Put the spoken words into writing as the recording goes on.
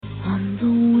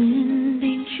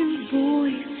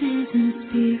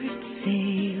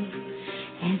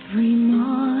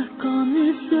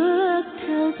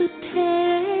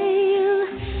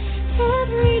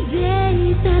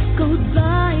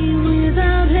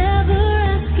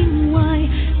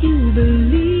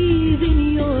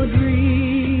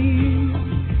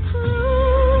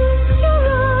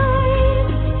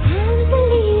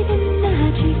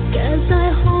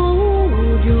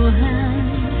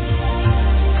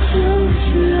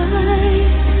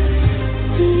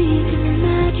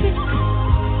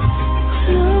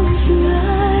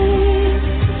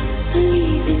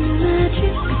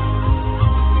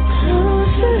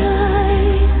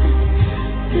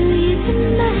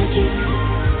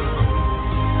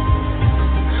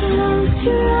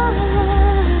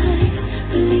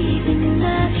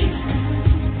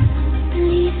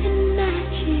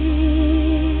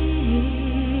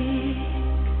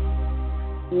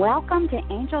Welcome to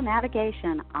Angel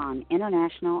Navigation on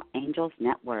International Angels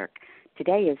Network.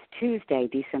 Today is Tuesday,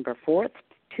 December 4th,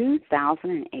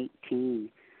 2018.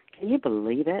 Can you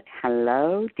believe it?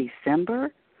 Hello,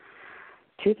 December.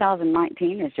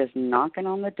 2019 is just knocking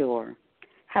on the door.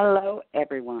 Hello,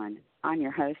 everyone. I'm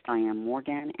your host. I am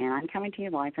Morgan, and I'm coming to you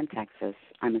live from Texas.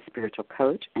 I'm a spiritual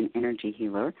coach and energy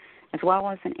healer, as well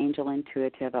as an angel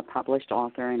intuitive, a published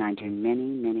author, and I do many,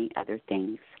 many other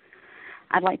things.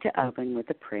 I'd like to open with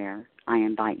a prayer. I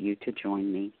invite you to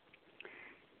join me.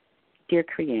 Dear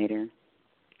Creator,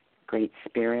 Great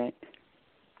Spirit,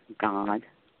 God,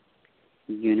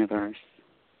 Universe,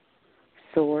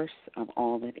 Source of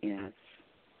all that is,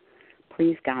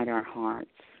 please guide our hearts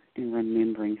in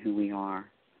remembering who we are,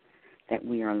 that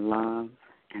we are love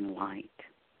and light.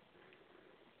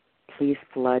 Please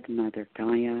flood Mother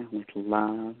Gaia with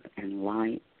love and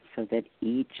light, so that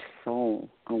each soul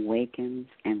awakens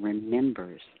and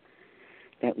remembers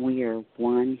that we are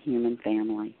one human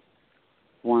family,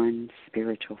 one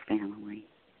spiritual family.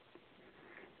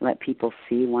 Let people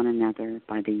see one another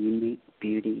by the unique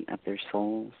beauty of their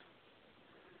souls.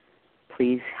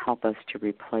 Please help us to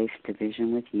replace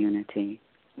division with unity,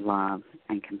 love,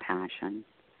 and compassion.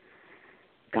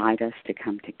 Guide us to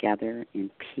come together in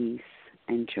peace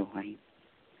and joy.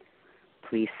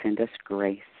 Please send us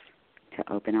grace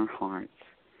to open our hearts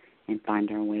and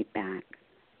find our way back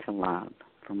to love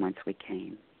from whence we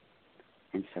came.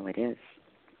 And so it is.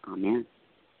 Amen.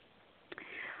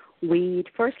 We'd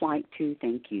first like to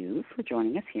thank you for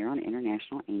joining us here on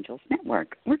International Angels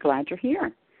Network. We're glad you're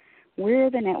here. We're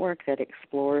the network that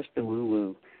explores the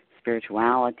woo-woo,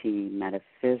 spirituality,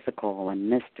 metaphysical, and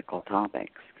mystical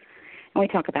topics. And we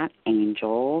talk about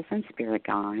angels and spirit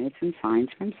guides and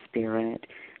signs from spirit,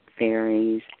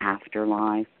 fairies,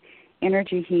 afterlife,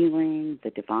 energy healing, the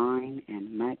divine,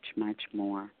 and much, much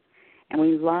more. And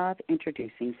we love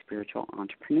introducing spiritual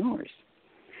entrepreneurs.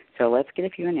 So let's get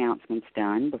a few announcements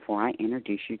done before I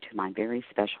introduce you to my very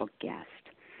special guest.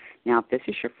 Now, if this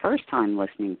is your first time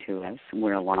listening to us,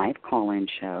 we're a live call-in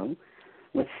show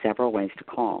with several ways to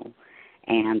call.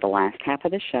 And the last half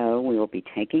of the show, we will be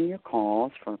taking your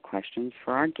calls for questions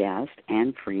for our guest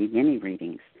and free mini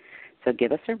readings. So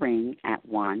give us a ring at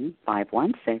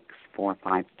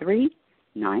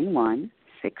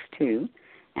 1-516-453-9162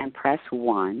 and press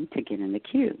 1 to get in the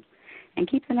queue. And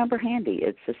keep the number handy.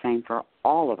 It's the same for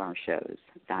all of our shows.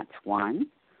 That's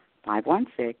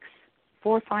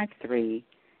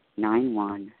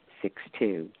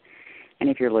 1-516-453-9162. And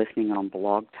if you're listening on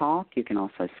Blog Talk, you can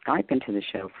also Skype into the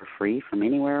show for free from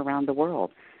anywhere around the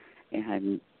world.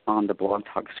 And on the Blog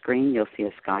Talk screen, you'll see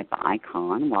a Skype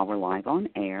icon while we're live on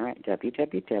air at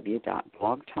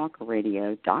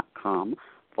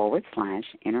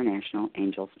www.blogtalkradio.com/International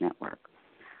Angels Network.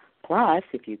 Plus,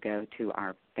 if you go to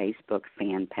our Facebook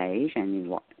fan page and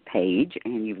you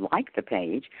like the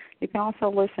page, you can also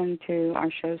listen to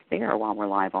our shows there while we're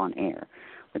live on air.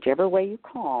 Whichever way you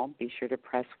call, be sure to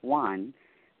press 1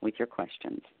 with your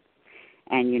questions.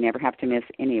 And you never have to miss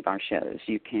any of our shows.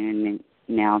 You can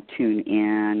now tune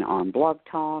in on Blog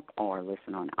Talk or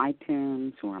listen on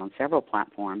iTunes. We're on several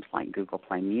platforms like Google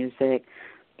Play Music,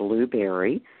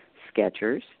 Blueberry,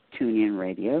 Skechers, TuneIn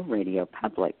Radio, Radio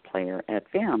Public, Player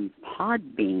FM,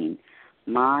 Podbean,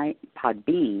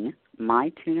 MyTuner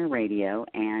Radio,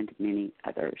 and many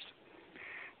others.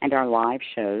 And our live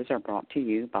shows are brought to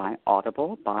you by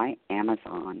Audible by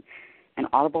Amazon. And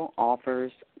Audible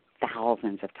offers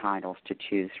thousands of titles to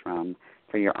choose from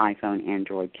for your iPhone,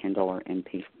 Android, Kindle, or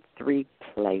MP3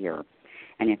 player.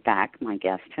 And in fact, my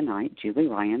guest tonight, Julie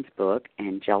Ryan's book,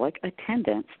 Angelic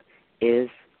Attendants, is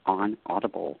on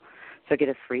Audible. So get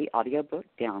a free audiobook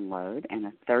download and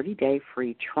a 30-day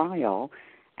free trial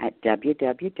at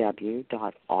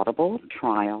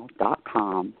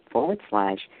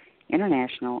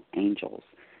www.audibletrial.com/International Angels,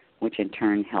 which in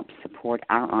turn helps support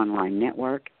our online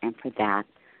network, and for that,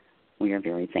 we are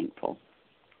very thankful.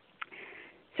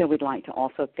 So we'd like to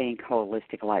also thank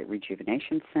Holistic Light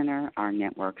Rejuvenation Center, our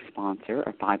network sponsor,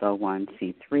 a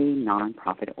 501c3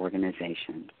 nonprofit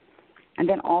organization. And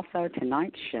then also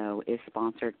tonight's show is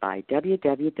sponsored by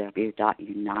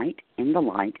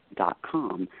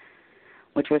www.uniteinthelight.com,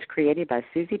 which was created by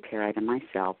Susie Parrott and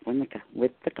myself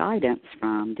with the guidance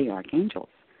from the Archangels,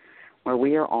 where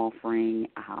we are offering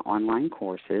online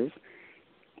courses.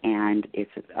 And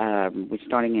it's we're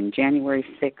starting in January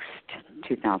 6th,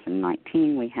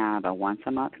 2019. We have a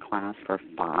once-a-month class for a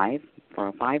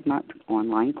 5-month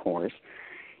online course,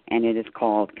 and it is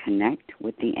called Connect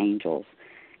with the Angels.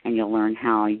 And you'll learn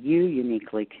how you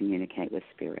uniquely communicate with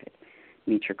Spirit,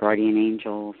 meet your guardian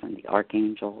angels and the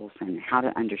archangels, and how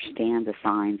to understand the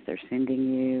signs they're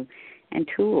sending you, and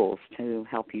tools to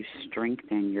help you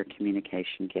strengthen your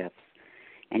communication gifts.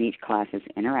 And each class is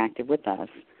interactive with us.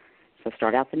 So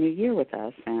start out the new year with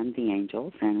us and the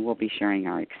angels, and we'll be sharing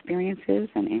our experiences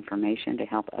and information to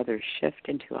help others shift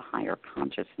into a higher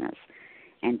consciousness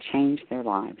and change their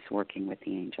lives working with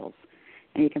the angels.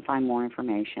 And you can find more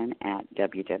information at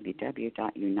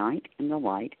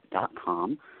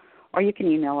www.uniteinthelight.com, or you can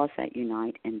email us at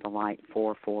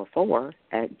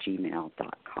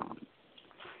uniteinthelight444@gmail.com.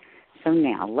 So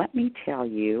now let me tell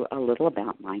you a little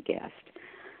about my guest.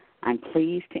 I'm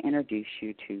pleased to introduce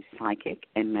you to psychic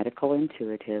and medical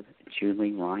intuitive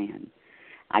Julie Ryan.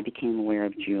 I became aware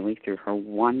of Julie through her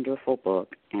wonderful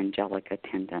book, Angelic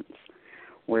Attendants,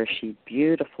 where she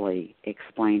beautifully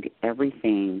explained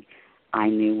everything I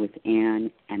knew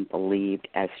within and believed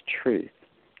as truth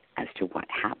as to what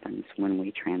happens when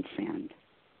we transcend.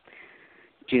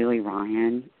 Julie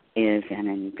Ryan is an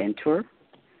inventor,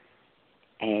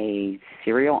 a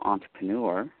serial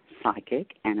entrepreneur,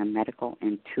 psychic, and a medical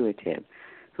intuitive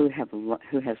who has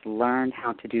learned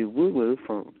how to do woo-woo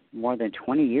for more than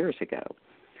 20 years ago.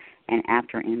 And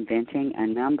after inventing a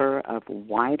number of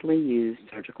widely used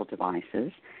surgical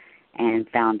devices and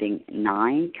founding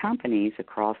 9 companies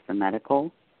across the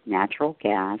medical, natural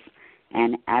gas,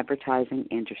 and advertising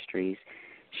industries,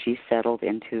 she settled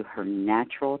into her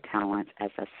natural talent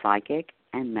as a psychic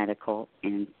and medical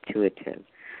intuitive,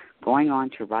 going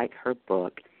on to write her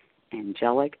book,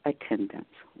 Angelic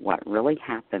Attendants, What Really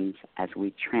Happens as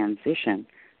We Transition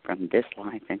from This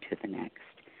Life into the Next.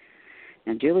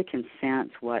 Now, Julie can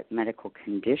sense what medical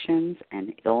conditions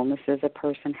and illnesses a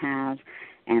person has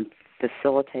and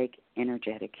facilitate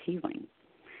energetic healing.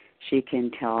 She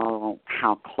can tell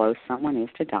how close someone is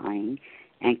to dying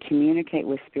and communicate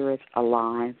with spirits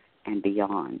alive and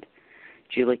beyond.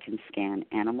 Julie can scan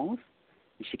animals.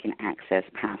 She can access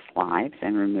past lives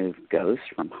and remove ghosts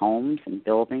from homes and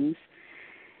buildings.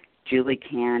 Julie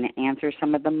can answer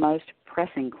some of the most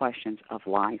pressing questions of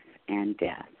life and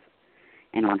death.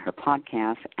 And on her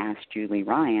podcast, Ask Julie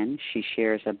Ryan, she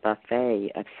shares a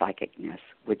buffet of psychicness,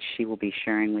 which she will be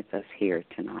sharing with us here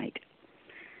tonight.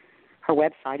 Her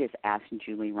website is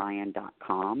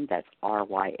AskJulieRyan.com. That's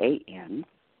RYAN.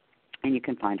 And you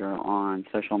can find her on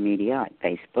social media at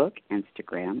Facebook,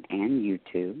 Instagram, and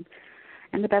YouTube.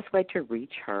 And the best way to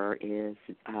reach her is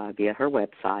via her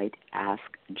website,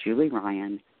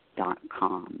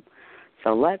 AskJulieRyan.com.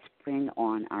 So let's bring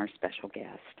on our special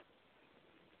guest.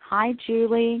 Hi,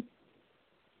 Julie.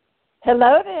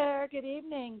 Hello there. Good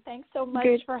evening. Thanks so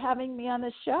much for having me on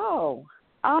the show.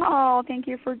 Oh, thank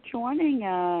you for joining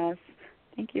us.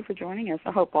 Thank you for joining us.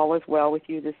 I hope all is well with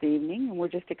you this evening, and we're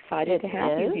just excited to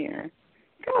have you here.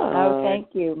 Good. Oh,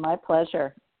 thank you. My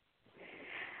pleasure.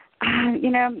 I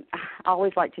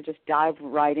always like to just dive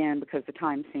right in because the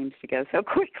time seems to go so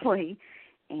quickly.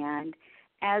 And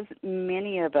as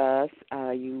many of us,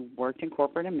 you worked in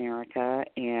corporate America,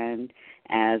 and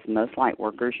as most light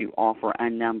workers, you offer a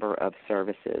number of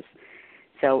services.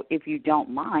 So if you don't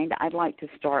mind, I'd like to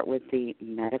start with the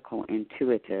medical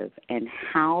intuitive. And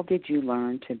how did you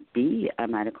learn to be a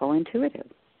medical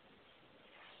intuitive?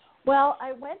 Well,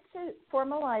 I went to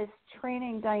formalized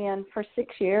training, Diane, for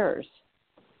 6 years.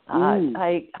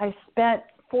 I spent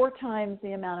 4 times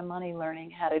the amount of money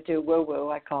learning how to do woo-woo,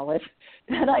 I call it,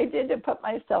 that I did to put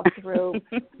myself through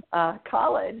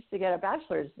college to get a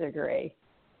bachelor's degree.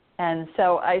 And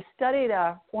so I studied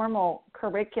a formal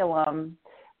curriculum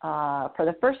for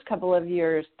the first couple of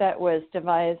years that was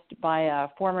devised by a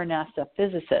former NASA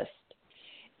physicist.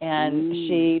 And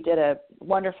she did a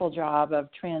wonderful job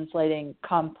of translating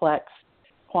complex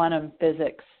quantum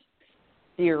physics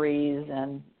theories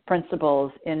and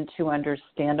principles into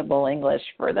understandable English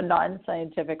for the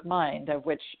non-scientific mind, of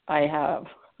which I have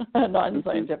a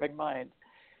non-scientific mind.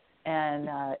 And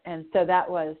so that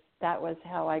was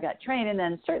how I got trained. And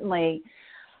then certainly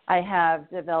I have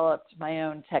developed my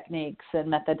own techniques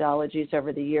and methodologies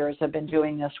over the years. I've been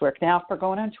doing this work now for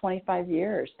going on 25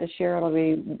 years. This year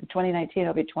 2019,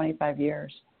 it'll be 25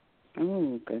 years.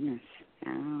 Oh, goodness.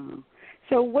 Oh.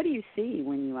 So what do you see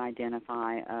when you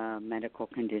identify a medical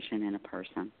condition in a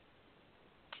person?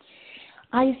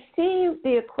 I see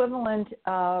the equivalent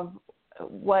of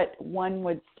what one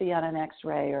would see on an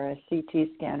X-ray or a CT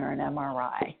scan or an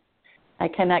MRI. I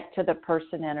connect to the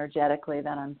person energetically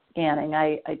that I'm scanning.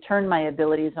 I turn my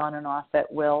abilities on and off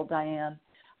at will, Diane.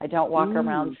 I don't walk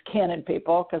around scanning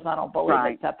people because I don't believe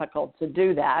it's ethical to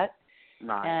do that.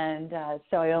 Right. And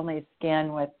so I only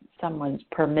scan with someone's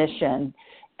permission.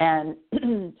 And,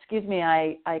 excuse me,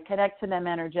 I connect to them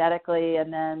energetically,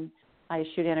 and then I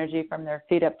shoot energy from their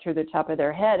feet up through the top of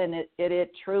their head. And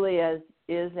it truly is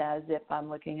as if I'm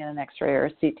looking at an X-ray or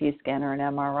a CT scan or an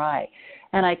MRI.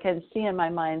 And I can see in my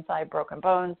mind's eye broken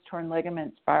bones, torn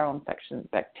ligaments, viral infections,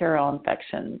 bacterial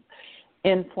infections,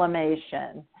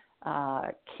 inflammation,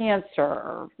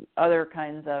 cancer, other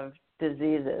kinds of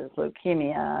diseases,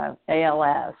 leukemia,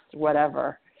 ALS,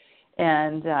 whatever.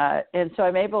 And so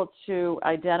I'm able to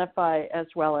identify as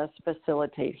well as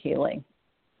facilitate healing.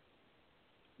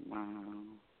 Wow.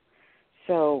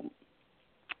 So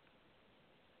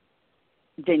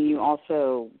then you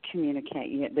also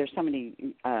communicate. There's so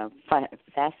many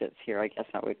facets here, I guess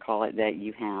I would call it, that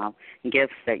you have,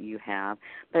 gifts that you have.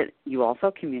 But you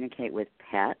also communicate with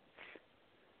pets.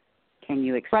 Can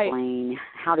you explain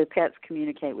how do pets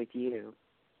communicate with you?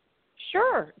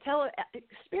 Sure.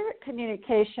 Spirit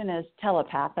communication is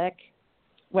telepathic,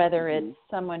 whether it's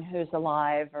someone who's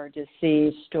alive or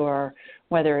deceased, or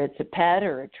whether it's a pet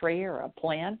or a tree or a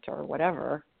plant or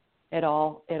whatever. It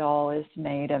all is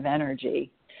made of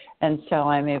energy. And so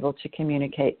I'm able to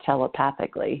communicate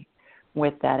telepathically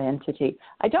with that entity.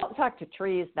 I don't talk to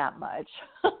trees that much,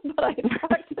 but I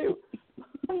talk to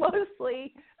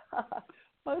mostly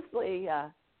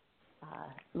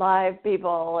live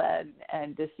people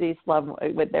and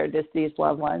with their deceased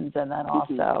loved ones, and then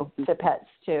also to pets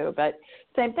too. But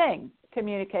same thing,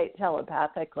 communicate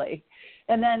telepathically.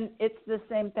 And then it's the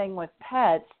same thing with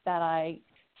pets, that I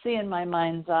see in my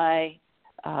mind's eye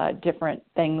different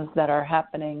things that are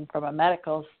happening from a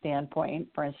medical standpoint.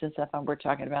 For instance, if we're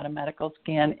talking about a medical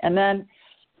scan, and then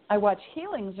I watch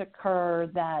healings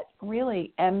occur that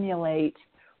really emulate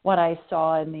what I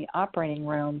saw in the operating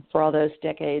room for all those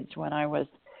decades when I was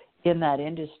in that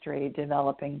industry,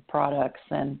 developing products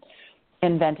and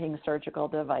inventing surgical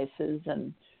devices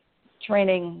and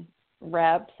training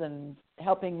reps and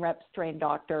helping reps train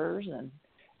doctors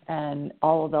and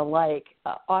all of the like.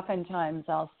 Oftentimes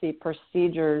I'll see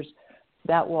procedures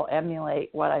that will emulate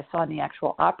what I saw in the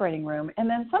actual operating room. And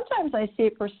then sometimes I see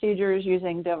procedures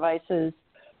using devices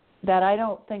that I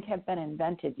don't think have been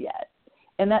invented yet.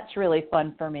 And that's really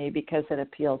fun for me because it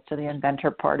appeals to the inventor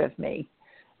part of me.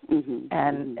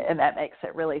 And that makes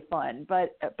it really fun.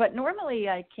 But normally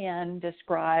I can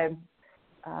describe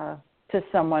to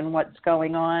someone what's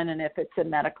going on, and if it's a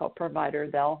medical provider,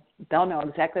 they'll know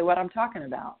exactly what I'm talking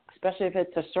about, especially if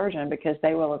it's a surgeon, because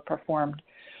they will have performed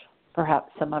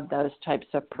perhaps some of those types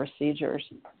of procedures.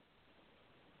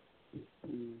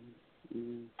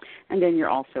 And then you're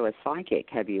also a psychic.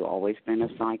 Have you always been a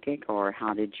psychic, or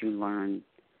how did you learn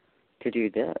to do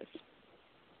this?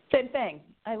 Same thing.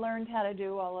 I learned how to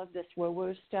do all of this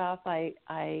woo-woo stuff. I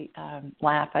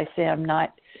laugh. I say I'm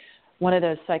not one of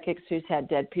those psychics who's had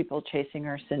dead people chasing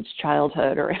her since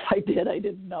childhood, or if I did, I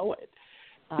didn't know it.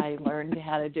 I learned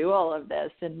how to do all of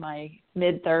this in my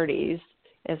mid-30s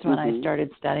is when I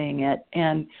started studying it.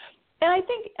 And I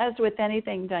think, as with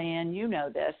anything, Diane, you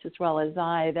know this as well as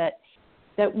I,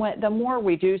 that when, the more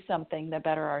we do something, the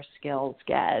better our skills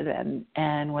get,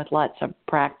 and with lots of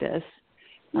practice,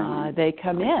 they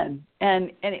come in.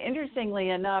 And interestingly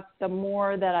enough, the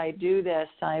more that I do this,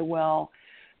 I will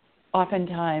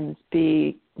oftentimes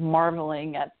be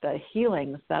marveling at the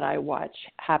healings that I watch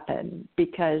happen,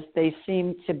 because they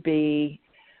seem to be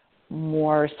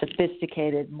more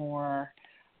sophisticated, more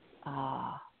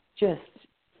just,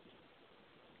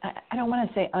 I don't want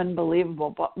to say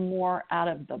unbelievable, but more out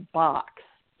of the box.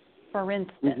 For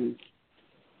instance,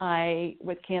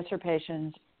 with cancer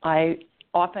patients, I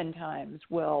oftentimes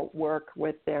will work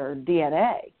with their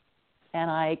DNA,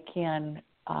 and I can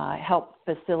help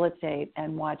facilitate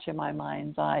and watch in my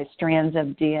mind's eye strands of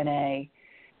DNA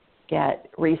get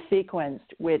resequenced,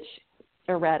 which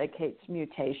eradicates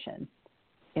mutation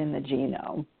in the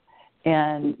genome.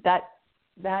 And that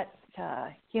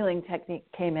healing technique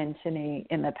came into me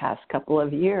in the past couple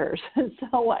of years.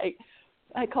 So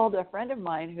I called a friend of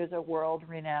mine who's a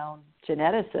world-renowned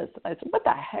geneticist. I said, "What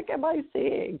the heck am I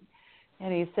seeing?"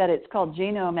 And he said, "It's called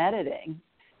genome editing."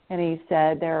 And he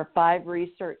said there are 5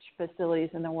 research facilities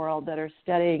in the world that are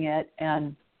studying it,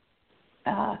 and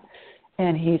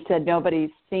he said nobody's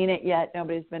seen it yet.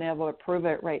 Nobody's been able to prove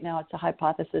it right now. It's a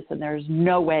hypothesis, and there's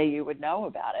no way you would know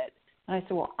about it. And I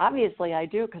said, well, obviously I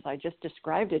do, because I just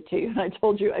described it to you, and I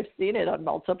told you I've seen it on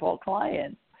multiple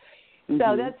clients.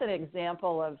 So that's an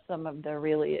example of some of the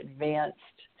really advanced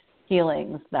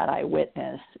healings that I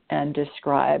witness and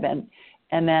describe, and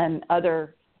then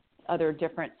other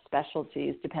different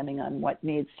specialties depending on what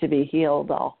needs to be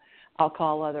healed. I'll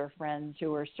call other friends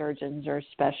who are surgeons or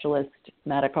specialist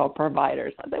medical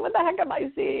providers. I'll say, what the heck am I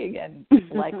seeing? And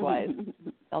likewise,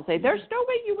 they'll say, there's no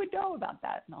way you would know about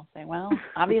that. And I'll say, well,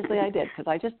 obviously I did, because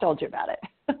I just told you about it.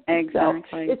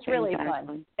 Exactly. So it's really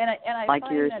fun. And I like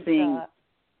find you're that, seeing.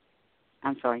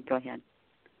 I'm sorry, go ahead.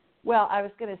 Well, I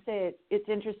was going to say it's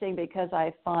interesting because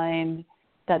I find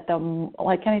that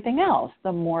like anything else,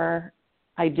 the more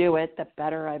I do it, the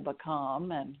better I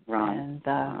become, and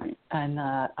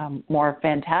more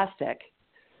fantastic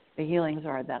the healings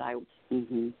are that I.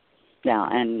 Yeah,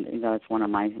 and it's one of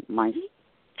my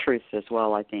truths as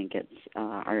well. I think it's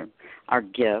our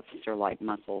gifts are like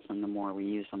muscles, and the more we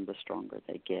use them, the stronger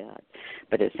they get.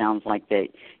 But it sounds like that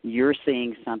you're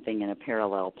seeing something in a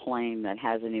parallel plane that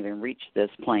hasn't even reached this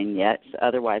plane yet. So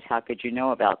otherwise, how could you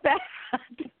know about that?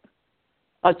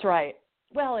 That's right.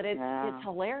 Well, it's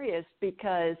hilarious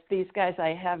because these guys,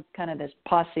 I have kind of this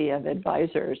posse of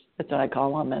advisors. That's what I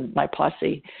call them, and my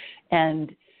posse,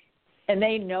 and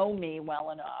they know me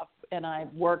well enough, and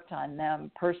I've worked on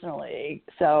them personally.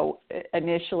 So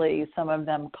initially, some of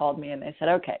them called me and they said,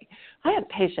 "Okay, I have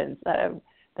patients that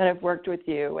have worked with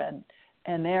you,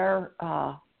 and they're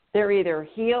either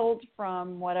healed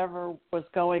from whatever was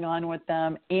going on with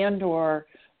them, and or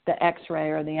the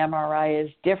X-ray or the MRI is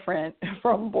different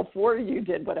from before you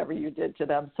did whatever you did to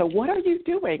them. So what are you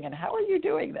doing, and how are you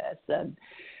doing this?" And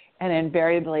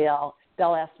invariably,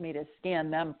 they'll ask me to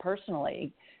scan them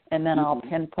personally, and then I'll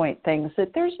pinpoint things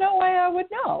that there's no way I would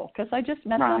know because I just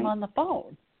met them on the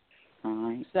phone.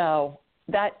 Right. So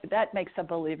that makes a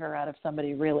believer out of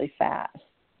somebody really fast.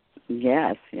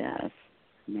 Yes.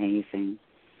 Amazing.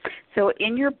 So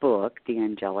in your book, The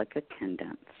Angelic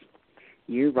Attendants,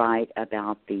 you write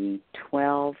about the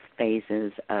 12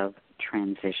 phases of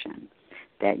transition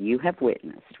that you have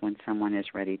witnessed when someone is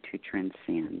ready to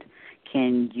transcend.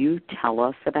 Can you tell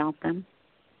us about them?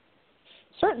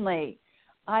 Certainly.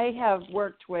 I have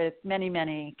worked with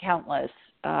many, countless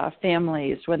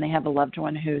families when they have a loved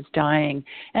one who's dying,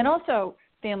 and also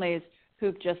families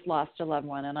who've just lost a loved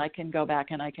one, and I can go back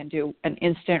and I can do an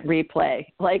instant replay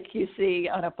like you see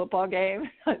on a football game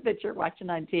that you're watching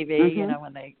on TV,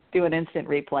 when they do an instant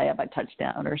replay of a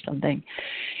touchdown or something.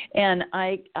 And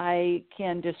I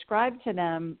can describe to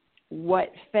them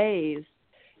what phase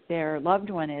their loved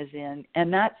one is in,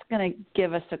 and that's going to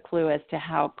give us a clue as to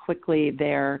how quickly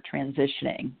they're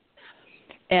transitioning.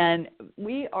 And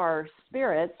we are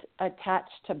spirits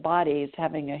attached to bodies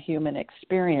having a human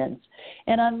experience.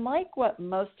 And unlike what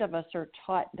most of us are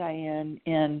taught, Diane,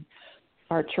 in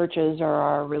our churches or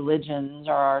our religions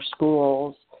or our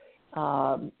schools,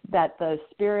 that the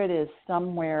spirit is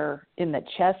somewhere in the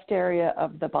chest area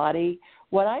of the body,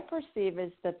 what I perceive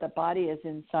is that the body is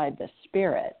inside the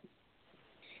spirit.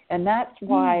 And that's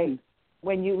why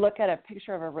when you look at a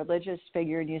picture of a religious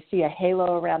figure and you see a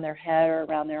halo around their head or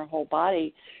around their whole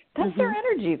body, that's their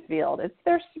energy field. It's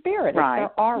their spirit. Right.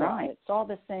 It's their aura. Right. It's all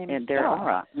the same and stuff. Their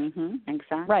aura.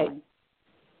 Exactly. Right.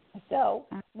 So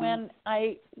when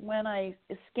I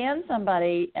scan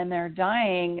somebody and they're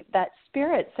dying, that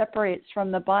spirit separates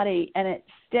from the body and it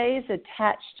stays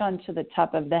attached onto the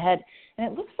top of the head. And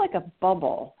it looks like a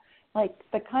bubble, like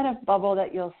the kind of bubble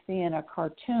that you'll see in a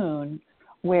cartoon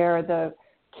where the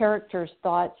character's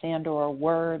thoughts and or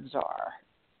words are,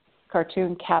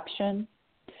 cartoon caption.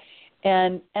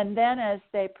 And then as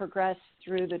they progress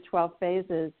through the 12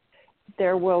 phases,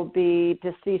 there will be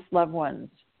deceased loved ones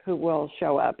who will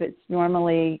show up.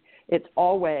 It's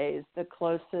always the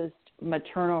closest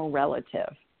maternal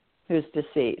relative who's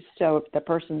deceased. So if the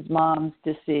person's mom's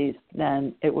deceased,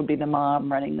 then it would be the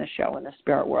mom running the show in the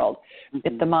spirit world.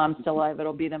 If the mom's still alive,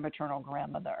 it'll be the maternal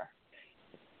grandmother.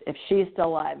 If she's still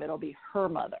alive, it'll be her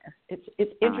mother.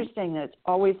 It's interesting that it's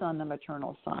always on the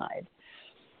maternal side.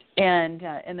 And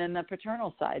then the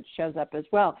paternal side shows up as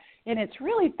well. And it's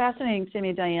really fascinating to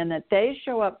me, Diane, that they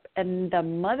show up and the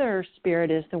mother spirit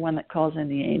is the one that calls in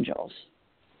the angels.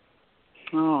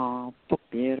 Oh,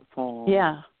 beautiful.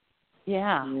 Yeah.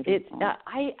 Beautiful. It's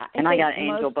I got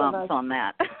angel bumps on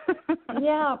that.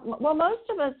 Yeah. Well, most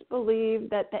of us believe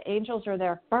that the angels are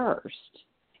there first.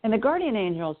 And the guardian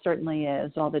angel certainly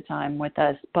is all the time with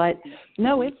us. But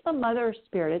no, it's the mother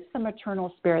spirit. It's the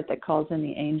maternal spirit that calls in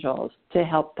the angels to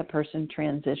help the person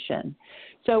transition.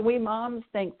 So we moms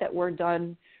think that we're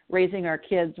done raising our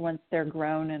kids once they're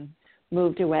grown and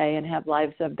moved away and have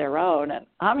lives of their own. And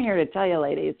I'm here to tell you,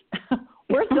 ladies,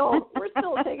 we're still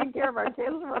taking care of our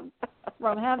kids from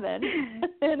from heaven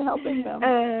and helping them.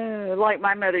 Like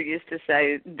my mother used to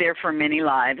say, they're for many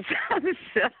lives.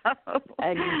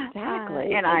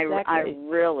 Exactly. And I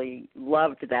really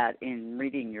loved that in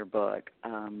reading your book.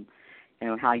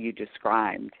 How you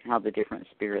described how the different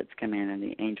spirits come in and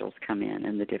the angels come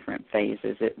in the different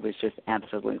phases. It was just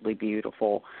absolutely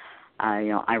beautiful.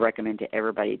 I recommend to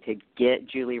everybody to get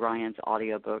Julie Ryan's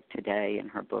audiobook today,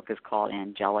 and her book is called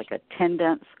Angelic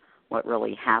Attendants, What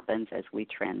Really Happens as We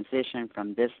Transition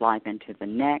from This Life into the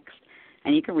Next.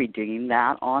 And you can redeem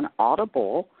that on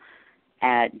Audible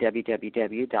at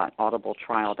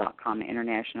www.audibletrial.com.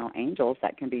 International Angels,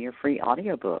 that can be your free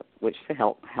audiobook, which to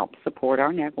help support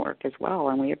our network as well,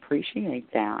 and we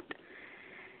appreciate that.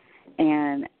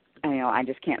 And I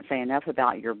just can't say enough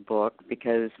about your book,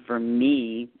 because for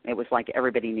me, it was like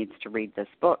everybody needs to read this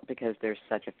book because there's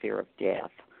such a fear of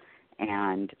death.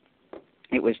 And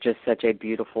it was just such a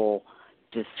beautiful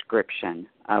description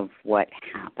of what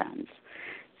happens.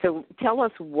 So tell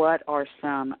us, what are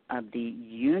some of the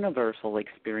universal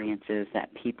experiences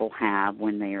that people have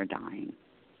when they are dying?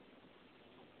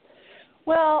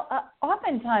 Well,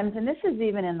 oftentimes, and this is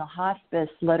even in the hospice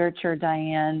literature,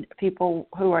 Diane, people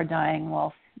who are dying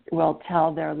will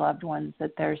tell their loved ones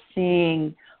that they're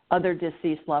seeing other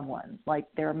deceased loved ones, like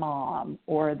their mom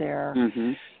or their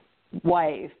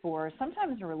wife, or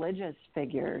sometimes religious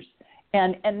figures.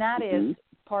 And that is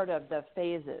part of the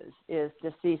phases, is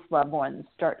deceased loved ones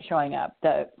start showing up.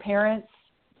 The parents,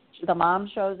 the mom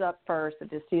shows up first, the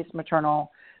deceased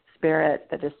maternal spirit,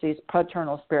 the deceased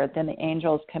paternal spirit, then the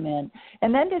angels come in.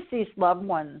 And then deceased loved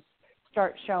ones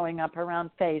start showing up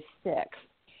around phase 6.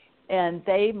 And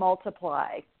they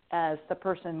multiply as the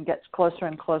person gets closer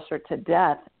and closer to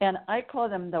death. And I call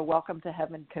them the Welcome to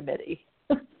Heaven Committee.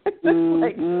 That's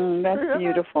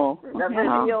beautiful.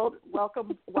 Remember the old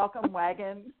welcome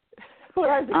wagon? When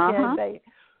I was a kid,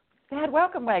 they had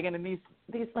welcome wagon, and these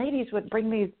ladies would bring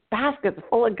these baskets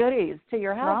full of goodies to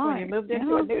your house when you moved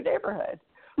into a new neighborhood.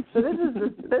 So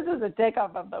this is a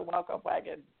takeoff of the welcome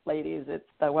wagon, ladies. It's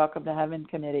the Welcome to Heaven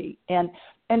Committee, and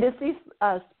deceased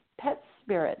pet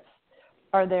spirits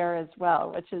are there as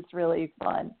well, which is really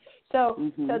fun. So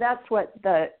that's what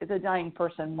the dying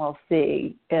person will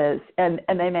see is, and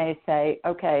they may say,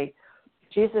 okay,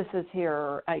 Jesus is here,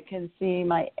 or I can see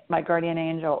my guardian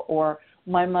angel, or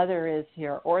my mother is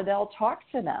here, or they'll talk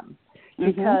to them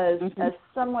because as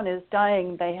someone is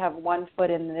dying, they have one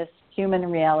foot in this human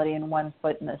reality and one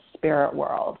foot in the spirit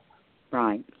world.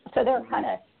 Right. So they're kind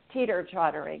of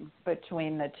teeter-tottering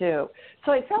between the two.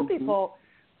 So I tell people,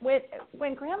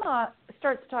 when Grandma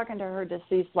starts talking to her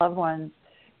deceased loved ones,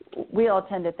 we all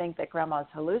tend to think that Grandma's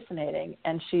hallucinating,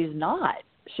 and she's not.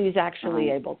 She's actually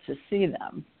able to see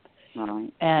them.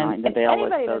 Right. And the veil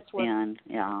anybody is so that's thin.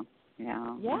 And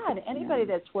anybody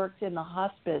that's worked in the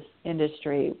hospice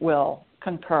industry will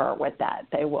concur with that.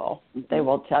 They will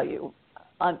tell you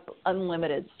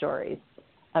unlimited stories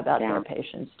about their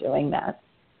patients doing that.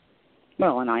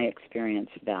 Well, and I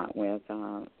experienced that with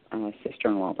a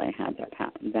sister-in-law. They had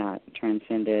that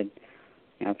transcended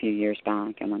a few years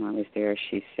back, and when I was there,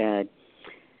 she said,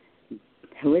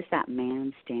 "Who is that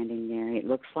man standing there? It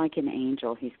looks like an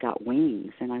angel. He's got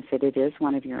wings." And I said, "It is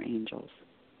one of your angels."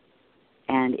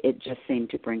 And it just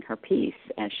seemed to bring her peace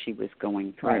as she was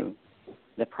going through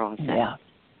the process. Yeah.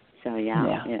 So,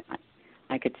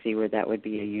 I could see where that would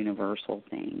be a universal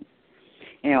thing.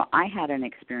 I had an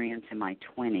experience in my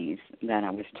 20s that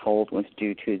I was told was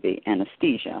due to the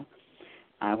anesthesia,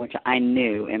 which I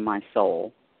knew in my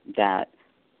soul that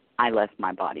I left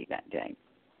my body that day.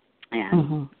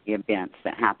 And the events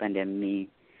that happened in me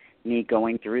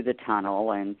going through the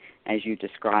tunnel, and as you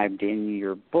described in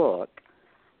your book,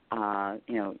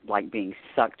 like being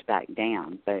sucked back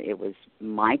down. But it was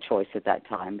my choice at that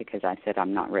time because I said,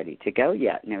 I'm not ready to go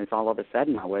yet. And it was all of a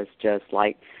sudden I was just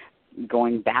like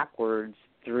going backwards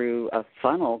through a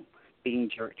funnel, being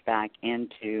jerked back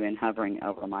into and hovering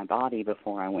over my body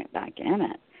before I went back in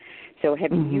it. So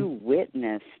have you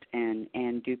witnessed and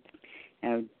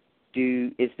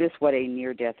is this what a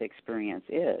near-death experience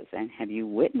is? And have you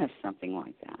witnessed something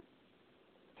like that?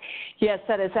 Yes,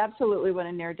 that is absolutely what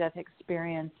a near-death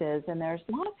experience is. And there's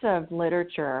lots of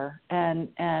literature, and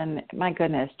my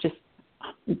goodness, just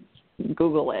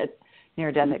Google it,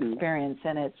 near-death experience,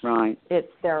 and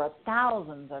there are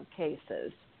thousands of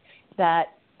cases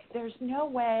that there's no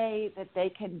way that they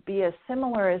can be as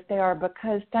similar as they are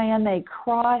because, Diane, they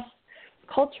cross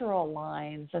cultural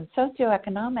lines and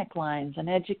socioeconomic lines and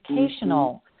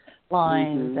educational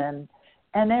lines,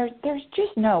 and there's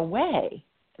just no way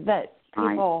that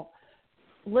people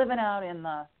living out in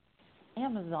the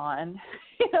Amazon,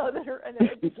 that are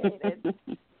uneducated,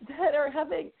 that are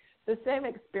having the same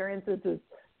experiences as,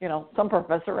 some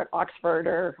professor at Oxford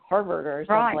or Harvard or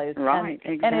someplace. Right,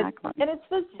 exactly. And it's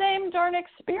the same darn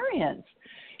experience.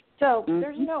 So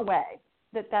there's no way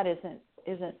that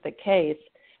isn't the case.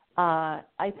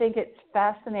 I think it's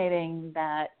fascinating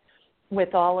that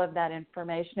with all of that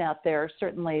information out there,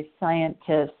 certainly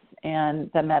scientists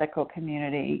and the medical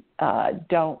community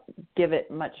don't give it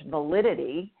much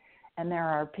validity. And there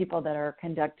are people that are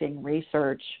conducting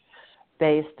research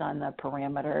based on the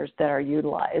parameters that are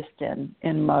utilized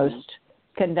in most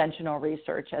conventional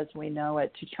research as we know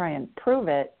it to try and prove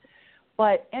it.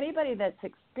 But anybody that's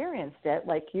experienced it,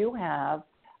 like you have,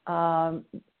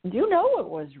 you know it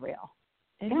was real.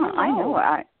 And I know.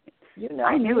 I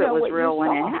knew it was real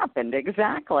when it happened.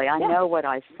 Exactly. I know what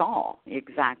I saw.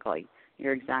 Exactly.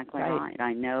 You're exactly right.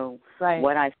 I know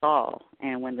what I saw.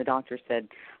 And when the doctor said,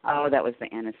 oh, that was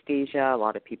the anesthesia, a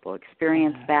lot of people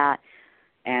experience that.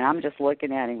 And I'm just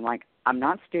looking at him like, I'm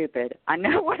not stupid. I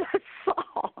know what I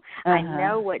saw. I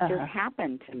know what just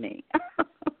happened to me.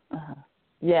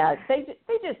 Yeah, they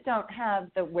just don't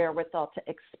have the wherewithal to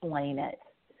explain it.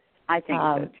 I think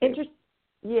so, too.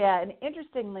 And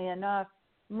interestingly enough,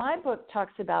 my book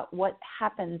talks about what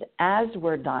happens as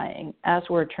we're dying, as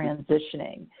we're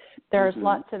transitioning. There's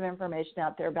lots of information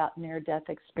out there about near-death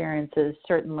experiences,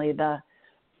 certainly the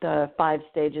 5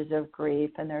 stages of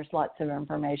grief, and there's lots of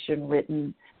information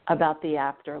written about the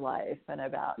afterlife and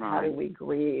about how do we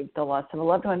grieve the loss of a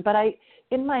loved one. But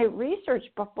in my research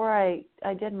before I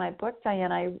did my book,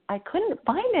 Diane, I couldn't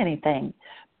find anything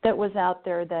that was out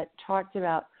there that talked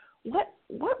about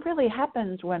what really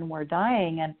happens when we're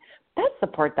dying, and that's the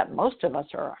part that most of us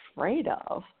are afraid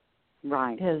of.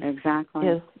 Right, exactly.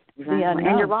 And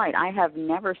you're right. I have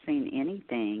never seen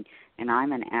anything, and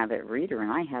I'm an avid reader,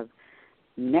 and I have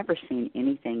never seen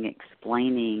anything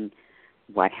explaining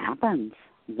what happens,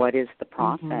 what is the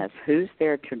process, who's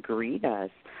there to greet us,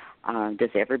 does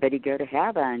everybody go to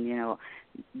heaven?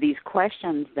 These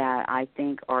questions that I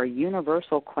think are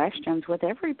universal questions with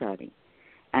everybody.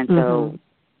 And so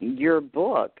your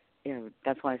book,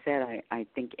 that's why I said I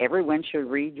think everyone should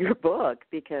read your book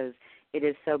because it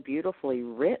is so beautifully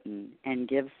written and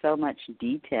gives so much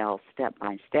detail step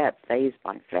by step, phase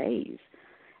by phase.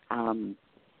 I'm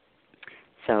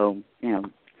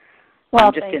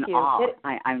just in awe.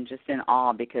 I'm just in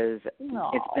awe because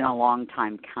it's been a long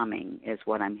time coming is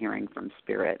what I'm hearing from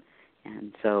Spirit.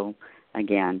 And so,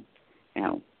 again,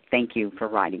 thank you for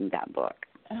writing that book.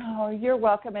 Oh, you're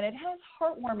welcome. And it has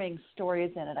heartwarming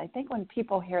stories in it. I think when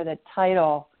people hear the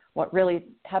title, what really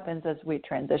happens as we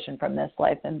transition from this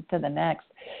life into the next,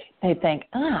 they think,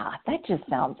 that just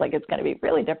sounds like it's going to be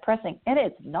really depressing. And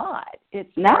it's not. It's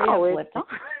very uplifting,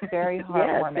 very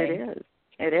heartwarming. Yes,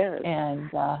 it is. And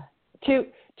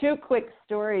two quick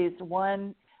stories.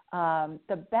 One,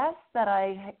 the best that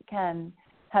I can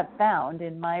have found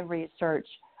in my research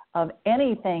of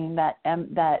anything that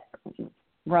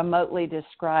remotely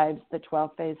describes the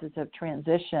 12 phases of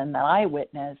transition that I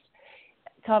witnessed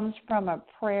comes from a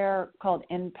prayer called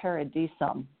In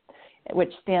Paradisum,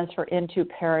 which stands for Into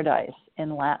Paradise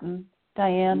in Latin,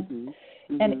 Diane.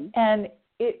 And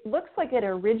it looks like it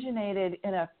originated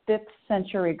in a 5th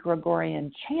century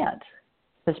Gregorian chant,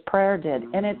 this prayer did.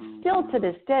 And it's still to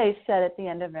this day said at the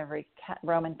end of every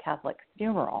Roman Catholic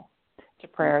funeral. It's a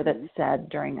prayer that's said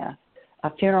during a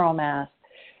funeral mass.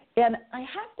 And I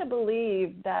have to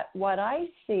believe that what I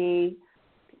see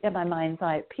in my mind's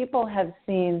eye, people have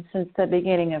seen since the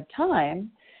beginning of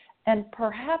time, and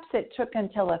perhaps it took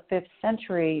until the 5th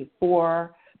century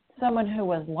for someone who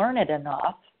was learned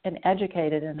enough and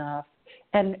educated enough,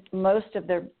 and most of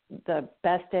the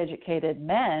best educated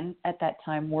men at that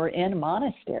time were in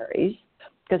monasteries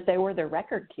because they were the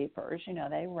record keepers.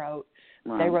 They wrote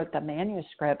the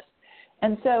manuscripts.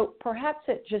 And so perhaps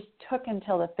it just took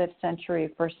until the 5th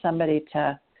century for somebody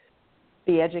to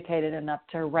be educated enough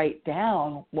to write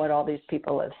down what all these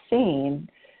people have seen.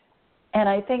 And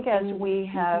I think as we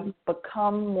have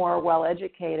become more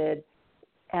well-educated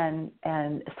and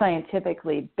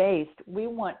scientifically based, we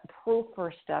want proof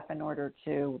for stuff in order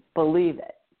to believe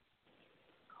it.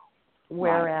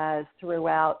 Whereas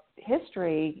throughout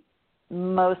history,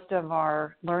 most of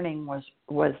our learning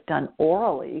was done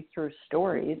orally through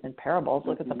stories and parables.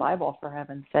 Look at the Bible, for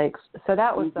heaven's sakes. So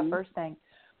that was the first thing.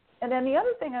 And then the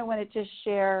other thing I wanted to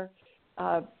share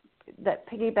that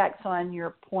piggybacks on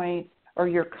your point or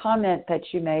your comment that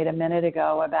you made a minute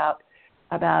ago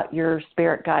about your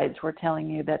spirit guides were telling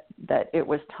you that it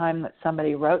was time that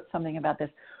somebody wrote something about this.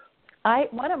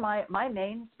 One of my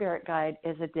main spirit guide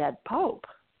is a dead pope.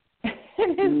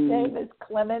 His name is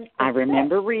Clement VI. I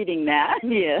remember reading that,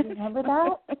 yes. Remember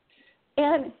that?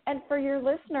 And for your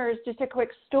listeners, just a quick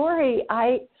story.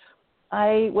 I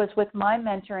was with my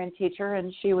mentor and teacher,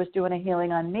 and she was doing a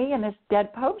healing on me, and this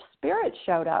dead Pope spirit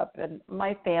showed up. And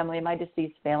my family, my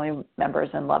deceased family members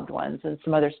and loved ones, and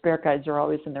some other spirit guides are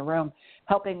always in the room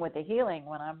helping with the healing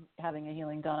when I'm having a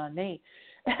healing done on me.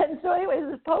 And so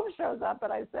anyways, this Pope shows up,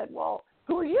 and I said, well,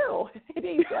 who are you? And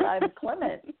he said, I'm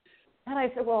Clement. And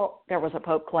I said, well, there was a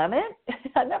Pope Clement?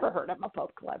 I'd never heard of a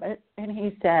Pope Clement. And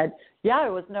he said, yeah, it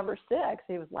was number 6.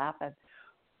 He was laughing.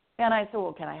 And I said,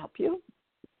 well, can I help you?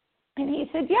 And he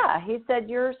said, yeah. He said,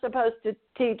 you're supposed to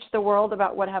teach the world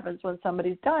about what happens when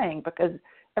somebody's dying, because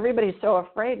everybody's so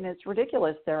afraid, and it's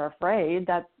ridiculous they're afraid.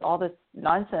 That all this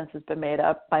nonsense has been made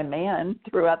up by man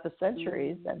throughout the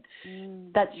centuries, and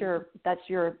that's your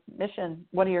mission,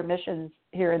 one of your missions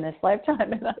here in this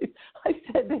lifetime. And I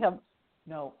said to him,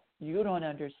 no, you don't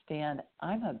understand.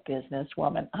 I'm a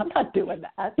businesswoman. I'm not doing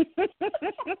that. I'm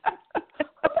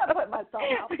not putting myself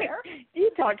out there. You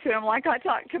talk to him like I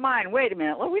talk to mine. Wait a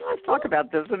minute. Let's talk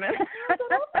about this a minute. I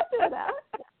said, I'm not doing that.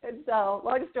 And so,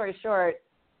 long story short,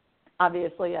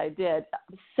 obviously I did.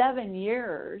 7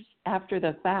 years after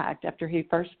the fact, after he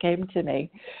first came to me.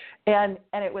 And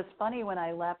it was funny, when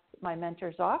I left my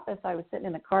mentor's office, I was sitting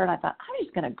in the car, and I thought, I'm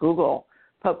just going to Google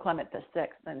Pope Clement VI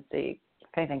and see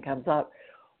if anything comes up.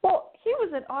 Well, he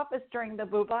was in office during the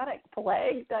bubonic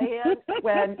plague, Diane,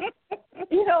 when,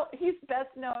 he's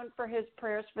best known for his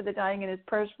prayers for the dying and his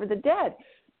prayers for the dead.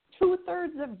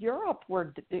 2/3 of Europe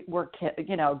were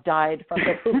died from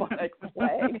the bubonic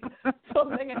plague. So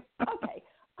I'm thinking, okay,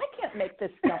 I can't make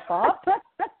this stuff up.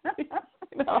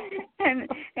 And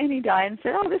he died and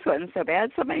said, oh, this wasn't so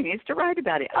bad. Somebody needs to write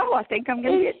about it. Oh, I think I'm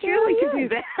going to get Julie to do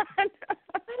that. I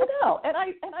know. And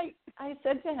I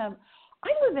said to him, I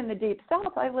live in the Deep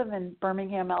South. I live in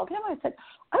Birmingham, Alabama. I said,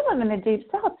 I live in the Deep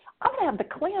South. I'm going to have the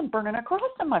Klan burning a cross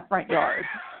in my front yard.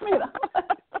 I'm not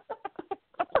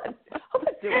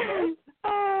doing this.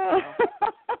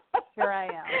 Here I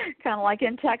am. Kind of like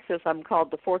in Texas, I'm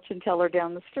called the fortune teller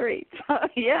down the street.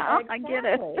 Yeah, exactly. I get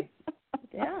it.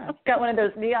 Yeah. Got one of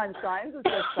those neon signs that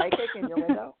says psychic in your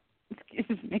window?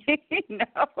 Excuse me.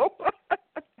 No.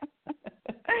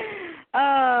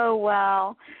 Oh,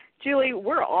 wow. Julie,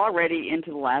 we're already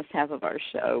into the last half of our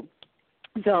show,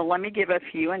 so let me give a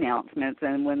few announcements,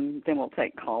 and then we'll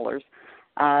take callers.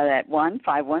 At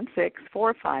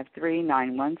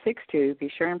 1-516-453-9162. Be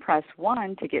sure and press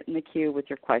 1 to get in the queue with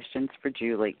your questions for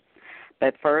Julie.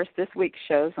 But first, this week's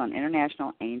show's on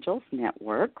International Angels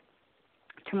Network.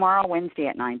 Tomorrow, Wednesday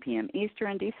at 9 p.m.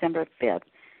 Eastern, December 5th,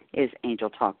 is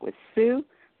Angel Talk with Sue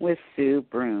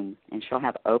Broom, and she'll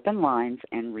have open lines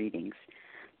and readings.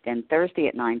 Then Thursday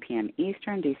at 9 p.m.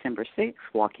 Eastern, December 6th,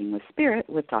 Walking with Spirit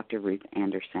with Dr. Ruth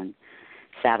Anderson.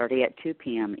 Saturday at 2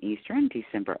 p.m. Eastern,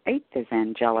 December 8th, is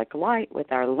Angelic Light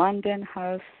with our London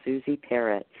host, Susie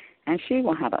Parrott, and she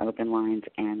will have open lines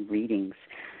and readings.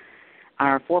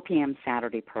 Our 4 p.m.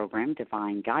 Saturday program,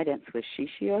 Divine Guidance with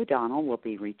Shishi O'Donnell, will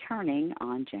be returning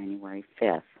on January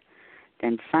 5th.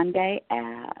 Then Sunday,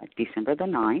 December the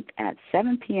 9th, at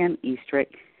 7 p.m.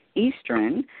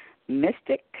 Eastern,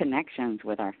 Mystic Connections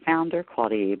with our founder,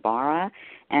 Claudia Ibarra,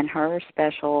 and her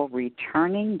special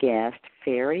returning guest,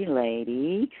 fairy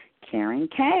lady, Karen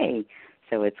Kay.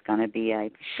 So it's going to be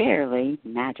a fairly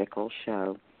magical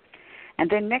show. And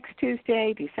then next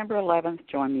Tuesday, December 11th,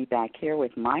 join me back here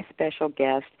with my special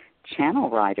guest, channel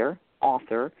writer,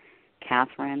 author,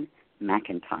 Catherine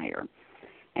McIntyre.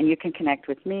 And you can connect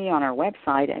with me on our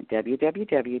website at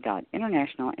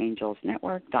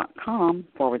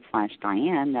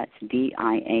www.internationalangelsnetwork.com/Diane. That's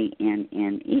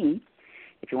DIANNE.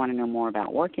 If you want to know more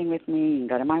about working with me, you can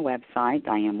go to my website,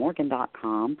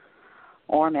 DianeMorgan.com,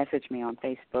 or message me on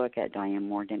Facebook at Diane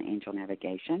Morgan Angel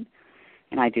Navigation.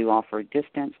 And I do offer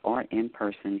distance or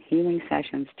in-person healing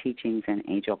sessions, teachings, and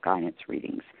angel guidance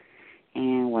readings.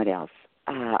 And what else?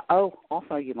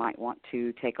 Also, you might want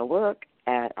to take a look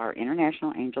at our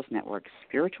International Angels Network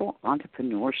Spiritual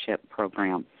Entrepreneurship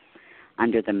Program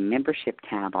under the Membership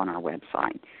tab on our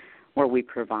website, where we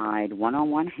provide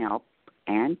one-on-one help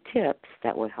and tips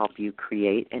that will help you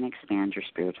create and expand your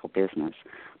spiritual business,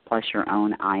 plus your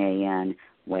own IAN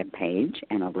webpage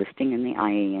and a listing in the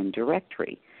IAN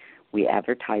directory. We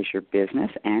advertise your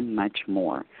business and much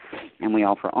more. And we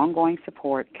offer ongoing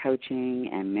support, coaching,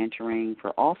 and mentoring for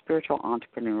all spiritual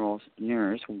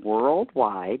entrepreneurs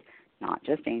worldwide, not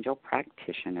just angel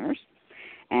practitioners.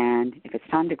 And if it's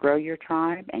time to grow your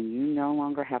tribe and you no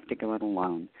longer have to go it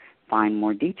alone, find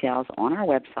more details on our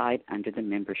website under the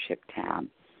Membership tab.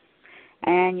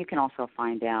 And you can also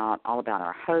find out all about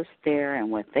our hosts there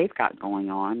and what they've got going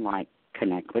on, like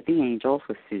Connect with the Angels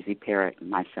with Susie Parrott,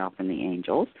 Myself and the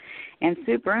Angels, and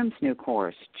Sue Broom's new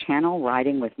course, Channel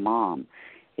Writing with Mom.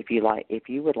 If you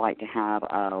would like to have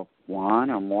one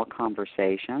or more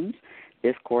conversations,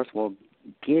 this course will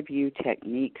give you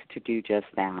techniques to do just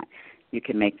that. You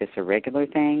can make this a regular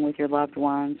thing with your loved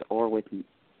ones or with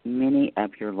many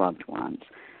of your loved ones.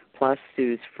 Plus,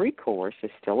 Sue's free course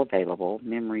is still available,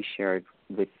 Memory Shared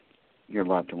with Your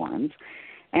Loved Ones.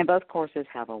 And both courses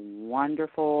have a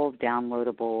wonderful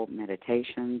downloadable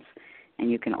meditations,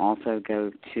 and you can also go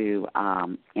to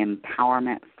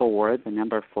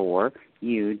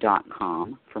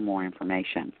empowerment4u.com for more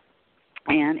information.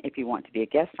 And if you want to be a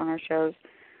guest on our shows,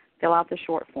 fill out the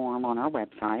short form on our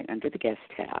website under the Guest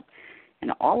tab.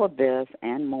 And all of this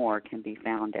and more can be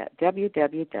found at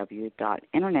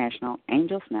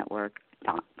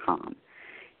www.internationalangelsnetwork.com.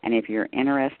 And if you're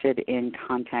interested in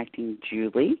contacting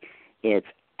Julie, it's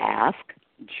Ask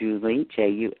Julie,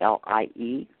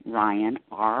 Julie, Ryan,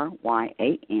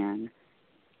 RYAN.com.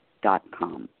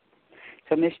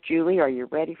 So, Miss Julie, are you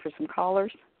ready for some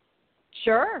callers?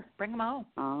 Sure. Bring them on.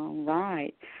 All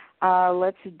right.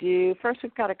 Let's do, first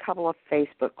we've got a couple of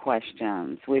Facebook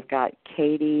questions. We've got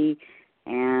Katie,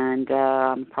 and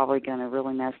I'm probably going to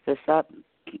really mess this up,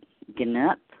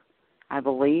 Gnup, I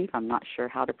believe. I'm not sure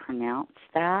how to pronounce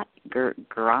that.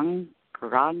 Grangathy.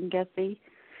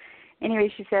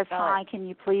 Anyway, she says, hi, can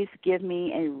you please give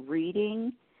me a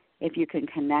reading if you can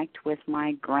connect with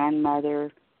my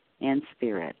grandmother in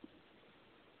spirit?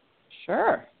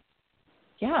 Sure.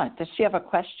 Yeah. Does she have a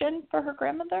question for her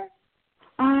grandmother?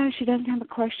 She doesn't have a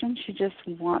question. She just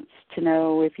wants to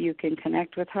know if you can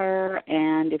connect with her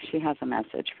and if she has a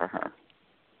message for her.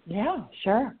 Yeah,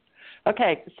 sure.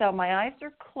 Okay, so my eyes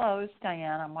are closed,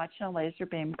 Diane. I'm watching a laser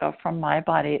beam go from my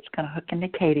body. It's going to hook into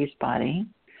Katie's body.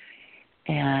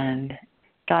 And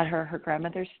got her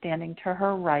grandmother standing to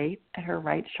her right, at her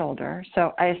right shoulder.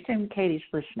 So I assume Katie's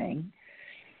listening.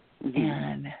 Mm-hmm.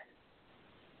 And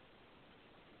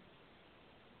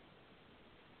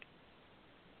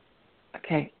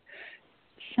okay,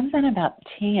 something about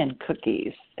tea and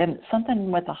cookies and something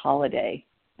with a holiday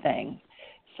thing.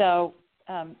 So,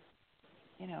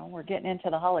 we're getting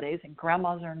into the holidays, and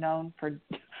grandmas are known for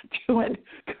doing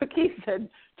cookies and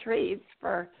treats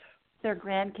for their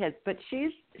grandkids. But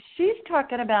she's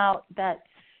talking about that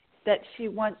she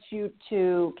wants you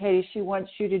to, Katie, she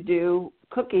wants you to do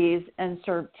cookies and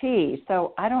serve tea.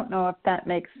 So I don't know if that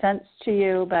makes sense to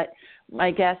you, but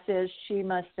my guess is she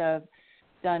must have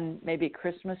done maybe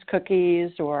Christmas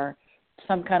cookies or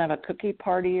some kind of a cookie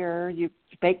party, or you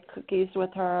baked cookies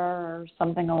with her or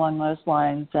something along those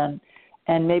lines,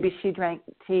 and maybe she drank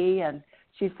tea, and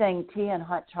she's saying tea and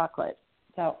hot chocolate.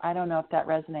 So I don't know if that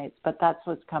resonates, but that's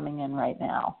what's coming in right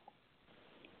now.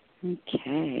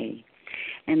 Okay.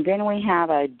 And then we have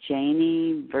a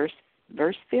Janie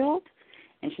Versfield,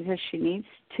 and she says she needs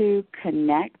to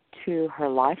connect to her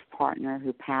life partner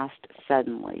who passed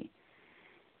suddenly.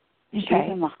 Okay.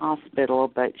 She's in the hospital,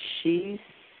 but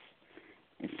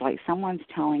it's like someone's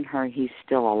telling her he's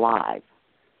still alive.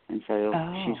 And so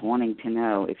she's wanting to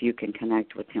know if you can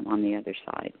connect with him on the other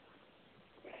side.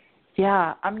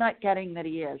 Yeah, I'm not getting that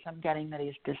he is. I'm getting that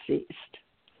he's deceased,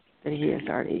 that he has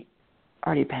already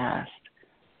passed.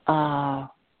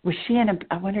 Was she in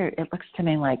I wonder, it looks to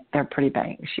me like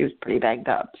she was pretty banged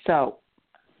up. So,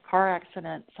 car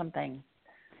accident, something.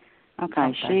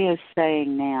 Okay, she is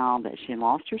saying now that she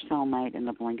lost her soulmate in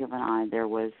the blink of an eye. There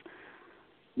was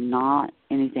not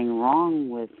anything wrong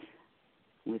with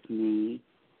me.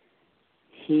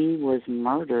 He was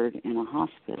murdered in a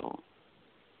hospital.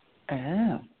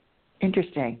 Oh,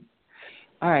 interesting.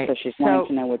 All right. So she's wanting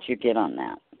to know what you get on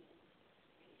that.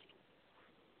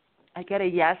 I get a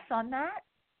yes on that.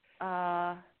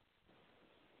 I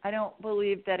don't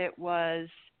believe that it was,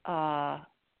 I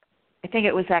think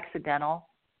it was accidental.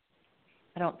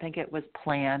 I don't think it was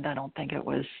planned. I don't think it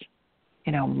was,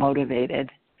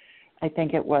 motivated. I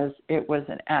think it was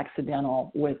an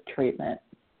accidental with treatment,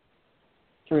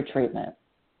 through treatment.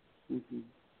 Mm-hmm.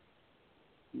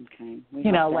 Okay.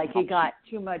 Like he got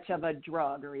too much of a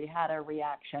drug, or he had a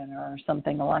reaction or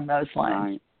something along those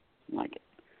lines. Right. Like it.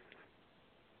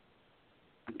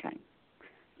 Okay.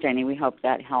 Jenny, we hope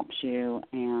that helps you,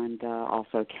 and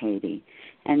also Katie.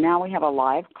 And now we have a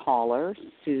live caller,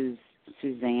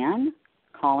 Suzanne,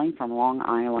 calling from Long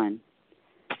Island.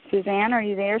 Suzanne, are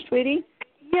you there, sweetie?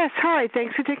 Yes, hi.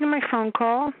 Thanks for taking my phone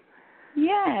call.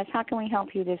 Yes. How can we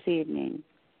help you this evening?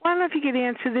 Well, I don't know if you could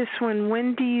answer this one.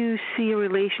 When do you see a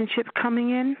relationship coming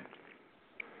in?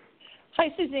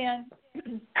 Hi, Suzanne.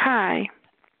 Hi.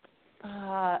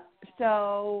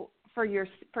 So for you,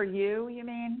 you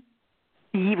mean?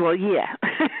 Well, yeah.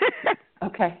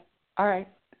 Okay. All right.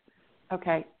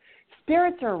 Okay.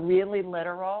 Spirits are really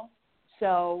literal.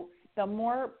 So the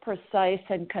more precise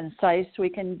and concise we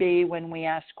can be when we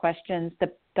ask questions,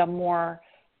 the more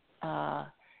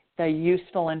the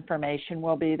useful information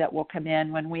will be that will come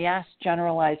in. When we ask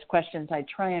generalized questions, I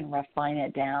try and refine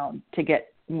it down to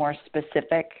get more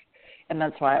specific. And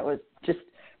that's why I was just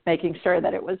making sure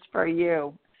that it was for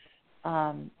you.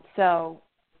 So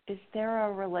is there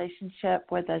a relationship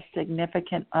with a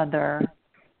significant other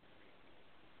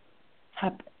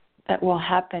that will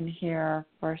happen here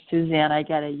for Suzanne? I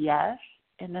get a yes.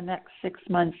 In the next 6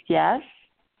 months, yes.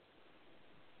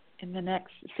 In the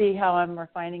next, see how I'm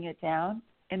refining it down?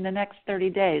 In the next 30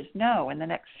 days, no. In the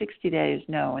next 60 days,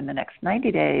 no. In the next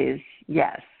 90 days,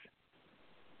 yes.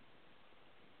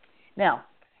 Now,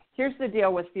 here's the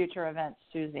deal with future events,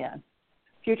 Suzanne.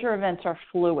 Future events are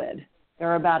fluid. There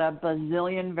are about a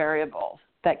bazillion variables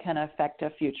that can affect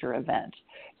a future event.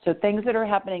 So things that are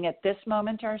happening at this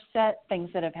moment are set. Things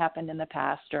that have happened in the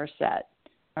past are set.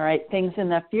 All right, things in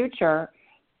the future,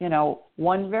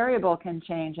 one variable can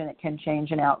change and it can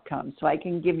change an outcome. So I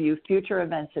can give you future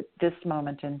events at this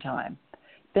moment in time.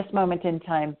 This moment in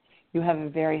time, you have a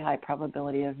very high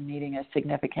probability of meeting a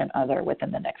significant other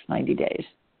within the next 90 days.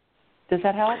 Does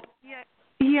that help?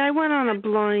 Yeah, I went on a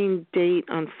blind date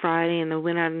on Friday and I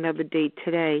went on another date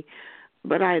today,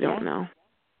 but I don't know.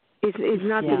 It's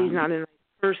not that he's not a nice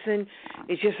person.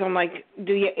 It's just I'm like,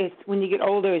 when you get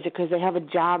older, is it because they have a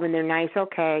job and they're nice?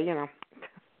 Okay,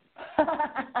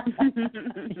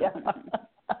 Yeah.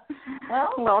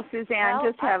 Well, Suzanne,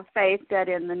 just have faith that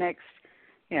in the next,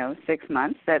 6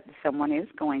 months that someone is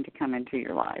going to come into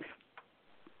your life.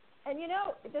 And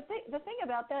the thing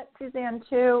about that, Suzanne,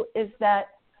 too, is that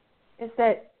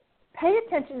pay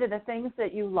attention to the things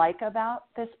that you like about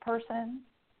this person.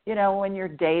 When you're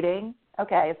dating.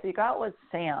 Okay, so you go out with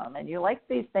Sam, and you like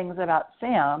these things about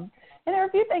Sam, and there are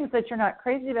a few things that you're not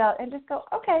crazy about, and just go,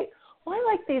 okay, well, I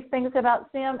like these things about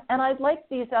Sam, and I like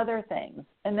these other things,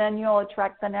 and then you'll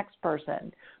attract the next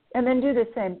person, and then do the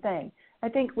same thing. I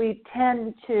think we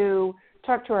tend to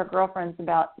talk to our girlfriends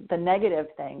about the negative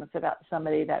things about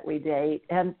somebody that we date,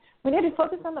 and we need to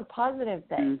focus on the positive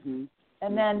things,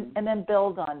 and then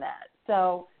build on that.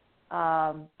 So,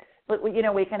 but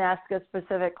we can ask a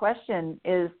specific question.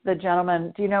 Is the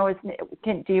gentleman? Do you know his?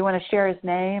 Do you want to share his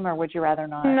name, or would you rather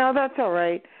not? No, that's all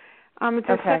right. It's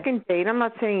a second date. I'm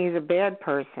not saying he's a bad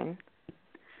person.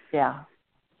 Yeah.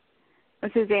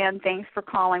 Well, Suzanne, thanks for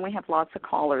calling. We have lots of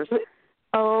callers.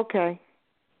 Oh, okay.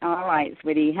 All right,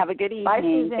 sweetie. Have a good evening. Bye,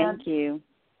 Suzanne. Thank you.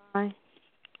 Bye.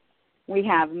 We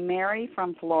have Mary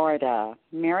from Florida.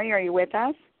 Mary, are you with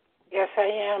us? Yes, I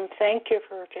am. Thank you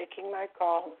for taking my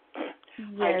call.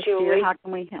 Hi, Yes, Julie. dear. How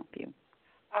can we help you?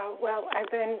 Well,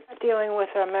 I've been dealing with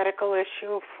a medical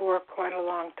issue for quite a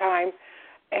long time,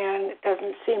 and it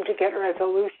doesn't seem to get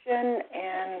resolution,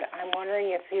 and I'm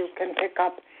wondering if you can pick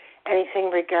up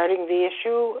anything regarding the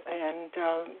issue and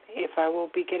if I will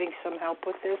be getting some help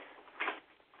with this.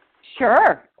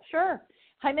 Sure.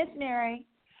 Hi, Miss Mary.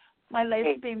 My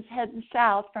laser beam's heading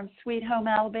south from Sweet Home,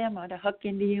 Alabama to hook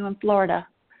into you in Florida.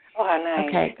 Oh, nice.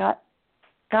 Okay,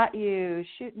 got you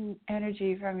shooting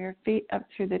energy from your feet up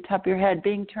through the top of your head,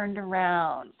 being turned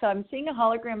around. So I'm seeing a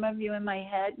hologram of you in my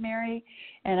head, Mary,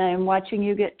 and I'm watching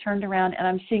you get turned around, and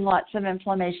I'm seeing lots of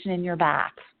inflammation in your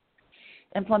back.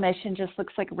 Inflammation just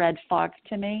looks like red fog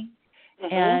to me.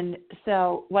 And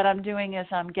so what I'm doing is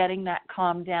I'm getting that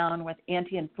calmed down with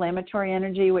anti-inflammatory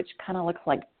energy, which kind of looks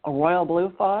like a royal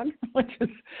blue fog, which is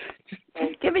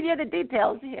just giving you the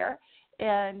details here.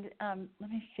 And let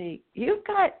me see. You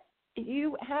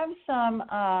have some,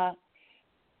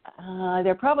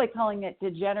 they're probably calling it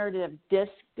degenerative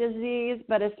disc disease,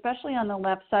 but especially on the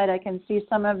left side, I can see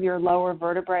some of your lower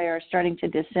vertebrae are starting to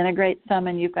disintegrate some,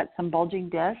 and you've got some bulging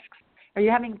discs. Are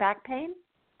you having back pain?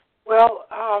 Well,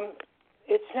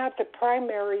 it's not the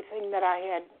primary thing that I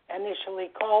had initially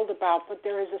called about, but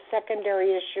there is a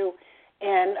secondary issue.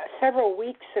 And several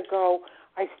weeks ago,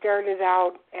 I started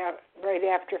out right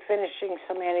after finishing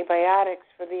some antibiotics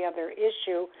for the other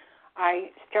issue. I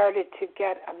started to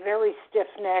get a very stiff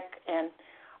neck, and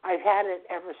I've had it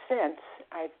ever since.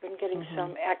 I've been getting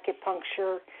some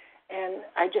acupuncture, and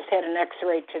I just had an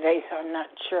X-ray today, so I'm not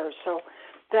sure. So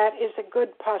that is a good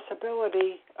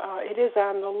possibility. It is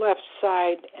on the left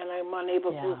side, and I'm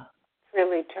unable to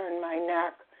really turn my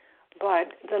neck.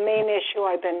 But the main issue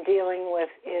I've been dealing with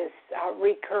is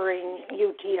recurring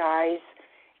UTIs,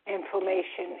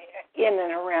 inflammation in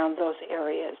and around those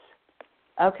areas.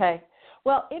 Okay.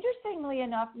 Well, interestingly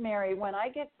enough, Mary, when I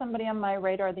get somebody on my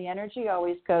radar, the energy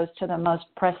always goes to the most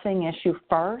pressing issue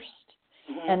first,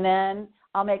 and then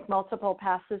I'll make multiple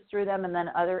passes through them, and then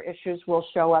other issues will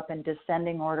show up in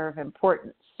descending order of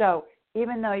importance. So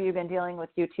even though you've been dealing with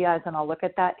UTIs, and I'll look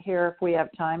at that here if we have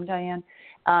time, Diane,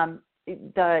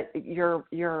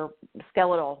 your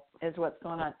skeletal is what's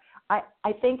going on.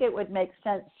 I think it would make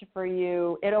sense for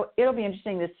you. It'll be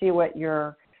interesting to see what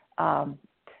your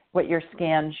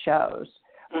scan shows.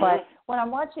 Mm-hmm. But what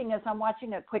I'm watching is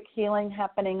a quick healing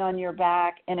happening on your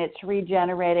back, and it's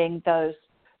regenerating those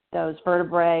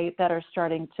vertebrae that are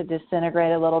starting to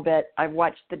disintegrate a little bit. I've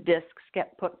watched the discs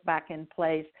get put back in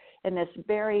place, and this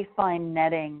very fine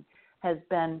netting has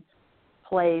been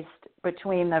placed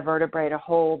between the vertebrae to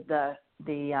hold the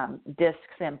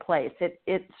discs in place.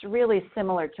 It's really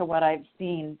similar to what I've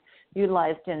seen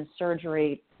utilized in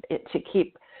surgery to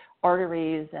keep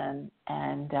arteries and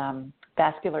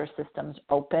vascular systems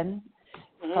open.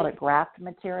 It's called a graft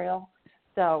material.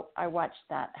 So I watched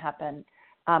that happen.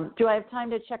 Do I have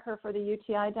time to check her for the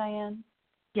UTI, Diane?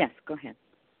 Yes, go ahead.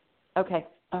 Okay,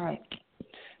 all right.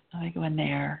 Let me go in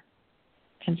there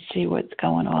and see what's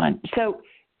going on.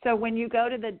 So when you go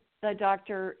to the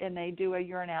doctor and they do a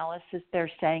urinalysis,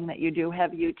 they're saying that you do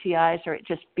have UTIs, or it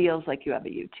just feels like you have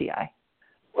a UTI?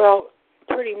 Well,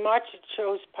 pretty much it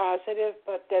shows positive,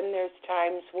 but then there's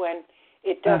times when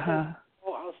it doesn't.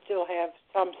 I'll still have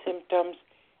some symptoms,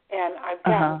 and I've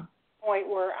gotten to the point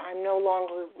where I'm no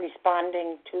longer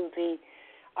responding to the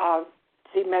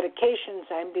medications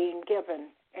I'm being given,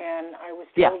 and I was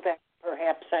told that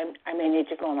perhaps I may need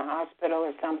to go in the hospital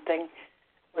or something,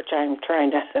 which I'm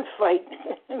trying to fight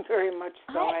very much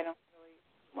so. I don't really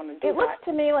want to do that. It looks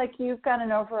to me like you've got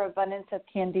an overabundance of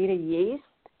Candida yeast,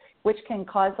 which can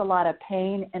cause a lot of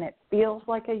pain, and it feels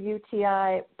like a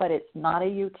UTI, but it's not a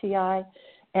UTI.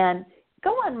 And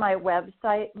go on my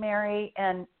website, Mary,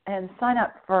 and sign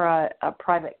up for a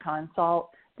private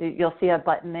consult. You'll see a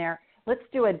button there. Let's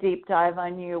do a deep dive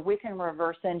on you. We can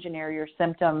reverse engineer your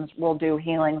symptoms. We'll do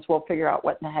healings. We'll figure out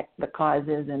what the heck the cause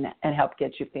is and help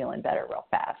get you feeling better real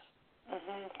fast.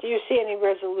 Mm-hmm. Do you see any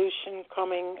resolution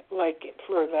coming, like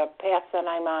for the path that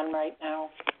I'm on right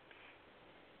now?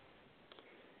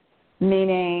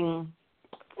 Meaning?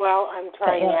 Well, I'm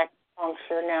trying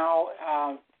acupuncture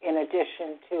now in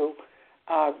addition to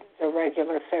the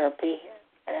regular therapy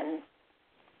and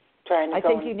trying to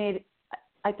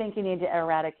I think you need to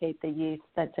eradicate the yeast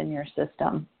that's in your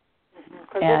system.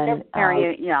 Mm-hmm. And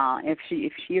Mary,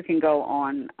 if you can go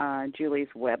on Julie's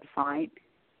website.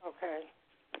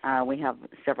 Okay. We have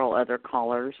several other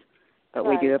callers, but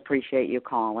we do appreciate you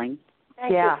calling.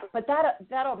 Thank you. But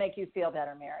that'll make you feel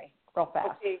better, Mary, real fast.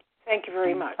 Okay. Thank you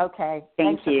very much. Okay.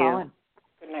 Thanks for calling.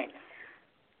 Good night.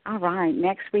 All right.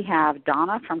 Next we have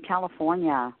Donna from Hi,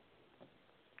 California.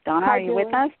 Donna, are you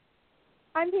with us?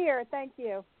 I'm here. Thank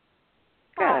you.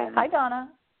 Good. Hi, Donna.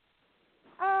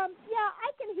 I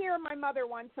can hear my mother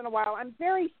once in a while. I'm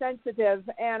very sensitive,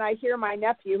 and I hear my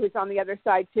nephew, who's on the other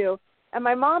side, too. And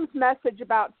my mom's message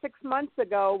about 6 months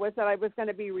ago was that I was going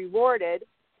to be rewarded.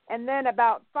 And then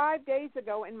about 5 days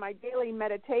ago in my daily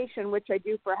meditation, which I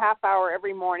do for a half hour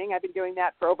every morning, I've been doing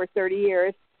that for over 30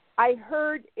 years, I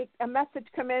heard a message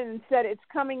come in and said, it's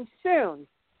coming soon.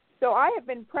 So I have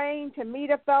been praying to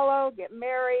meet a fellow, get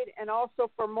married, and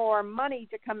also for more money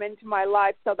to come into my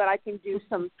life so that I can do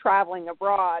some traveling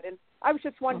abroad. And I was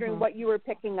just wondering what you were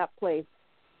picking up, please.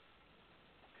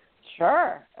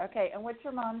 Sure. Okay. And what's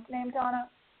your mom's name, Donna?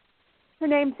 Her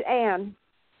name's Anne.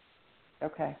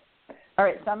 Okay. All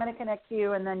right. So I'm going to connect to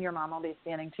you, and then your mom will be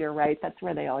standing to your right. That's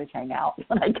where they always hang out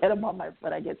when I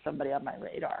get somebody on my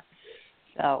radar.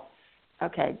 So,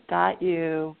 okay. Got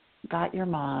you. Got your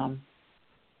mom.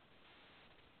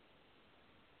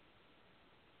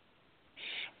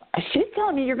 She's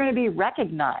telling me you're going to be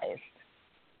recognized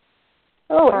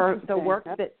for the work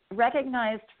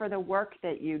recognized for the work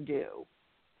that you do.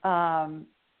 So I'm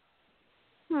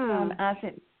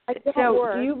asking. I don't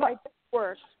work.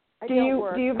 Do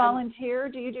you volunteer?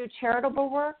 Do you do charitable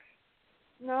work?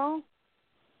 No.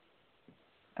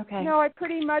 Okay. No, I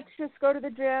pretty much just go to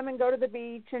the gym and go to the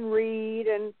beach and read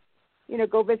and,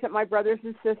 go visit my brothers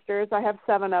and sisters. I have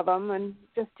 7 of them, and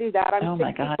just do that. I'm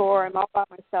 64. I'm all by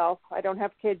myself. I don't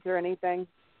have kids or anything.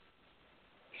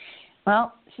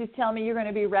 Well, she's telling me you're going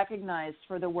to be recognized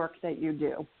for the work that you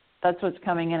do. That's what's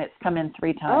coming in. It's come in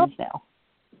 3 times now.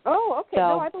 Oh, okay. So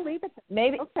no, I believe it.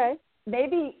 Okay.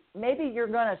 Maybe you're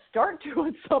going to start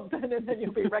doing something, and then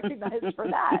you'll be recognized for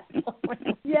that.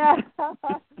 Yeah.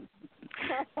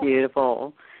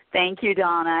 Beautiful. Thank you,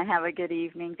 Donna. Have a good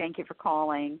evening. Thank you for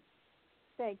calling.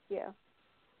 Thank you.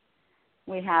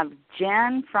 We have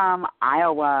Jen from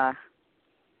Iowa.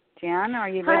 Jen, are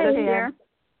you with us here?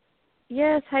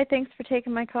 Yes. Hi. Thanks for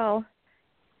taking my call.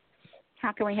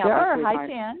 How can we help? Sure. Hi,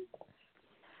 Jan.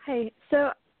 Hey,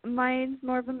 so mine's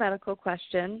more of a medical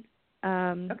question.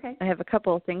 Okay. I have a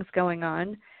couple of things going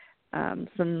on,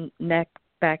 some neck,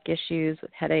 back issues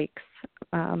with headaches,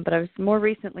 but I was more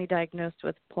recently diagnosed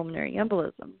with pulmonary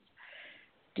embolism.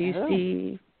 Do you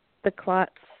see the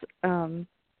clots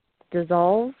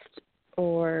dissolved,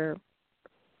 or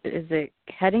is it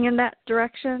heading in that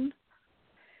direction?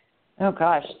 Oh,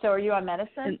 gosh. So are you on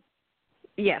medicine?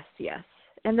 Yes.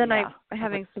 And then I'm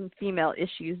having some female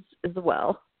issues as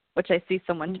well, which I see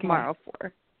someone tomorrow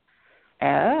for.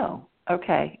 Oh,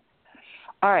 okay.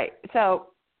 All right. So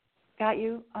got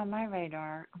you on my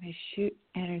radar. Let me shoot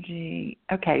energy.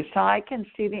 Okay, so I can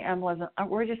see the embolism.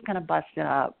 We're just going to bust it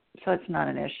up, so it's not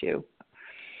an issue.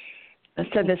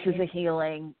 So this is a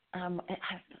healing.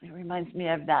 It reminds me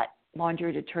of that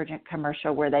laundry detergent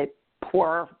commercial where they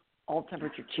pour all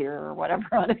temperature cheer or whatever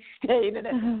on a stain and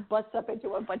it busts up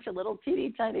into a bunch of little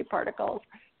teeny tiny particles.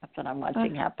 That's what I'm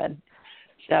watching happen.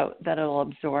 So that it'll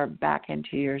absorb back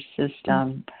into your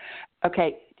system.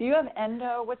 Okay. Do you have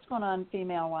endo? What's going on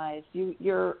female-wise?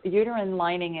 Your uterine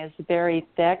lining is very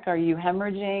thick. Are you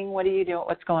hemorrhaging? What are you doing?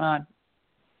 What's going on?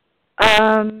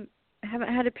 I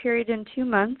haven't had a period in 2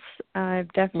 months. I'm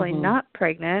definitely not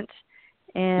pregnant.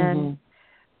 And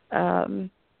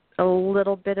a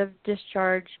little bit of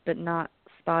discharge, but not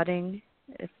spotting,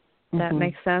 if that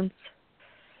makes sense.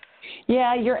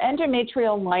 Yeah, your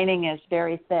endometrial lining is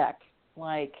very thick.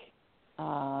 Like,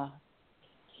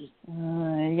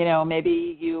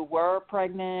 maybe you were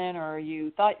pregnant or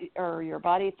you thought, or your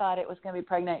body thought it was going to be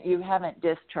pregnant. You haven't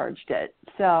discharged it.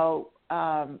 So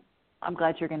I'm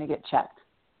glad you're going to get checked.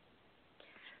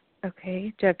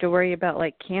 Okay. Do I have to worry about,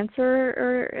 like, cancer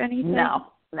or anything? No.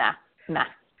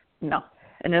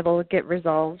 And it'll get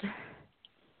resolved?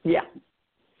 Yeah.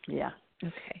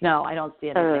 Okay. No, I don't see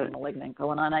anything malignant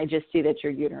going on. I just see that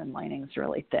your uterine lining is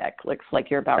really thick. Looks like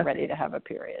you're about ready to have a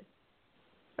period.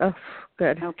 Oh,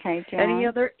 good. Okay, Jan. Any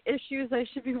other issues I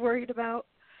should be worried about?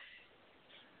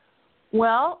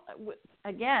 Well,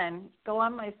 again, go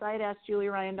on my site,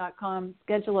 AskJulieRyan.com,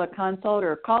 schedule a consult,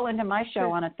 or call into my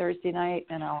show on a Thursday night,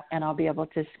 and I'll be able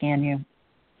to scan you.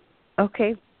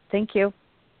 Okay. Thank you.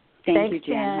 Thank you,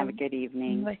 Jan. Have a good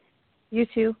evening. Bye. You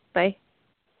too. Bye.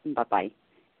 Bye-bye.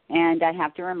 And I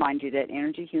have to remind you that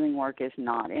energy healing work is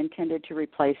not intended to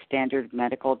replace standard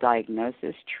medical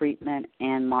diagnosis, treatment,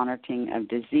 and monitoring of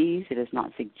disease. It is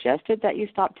not suggested that you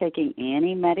stop taking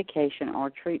any medication or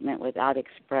treatment without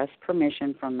express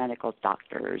permission from medical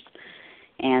doctors.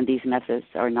 And these methods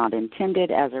are not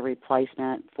intended as a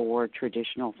replacement for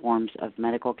traditional forms of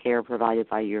medical care provided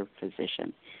by your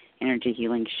physician. Energy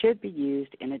healing should be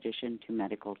used in addition to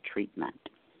medical treatment.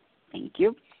 Thank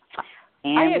you.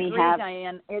 And I agree, we have,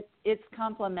 Diane. It's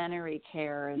complementary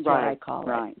care is what I call it.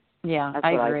 Right. Yeah, That's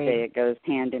I what agree. I say. It goes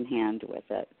hand in hand with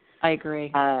it. I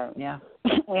agree. Yeah.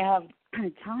 We have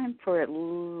time for it.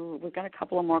 We've got a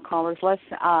couple of more callers. Let's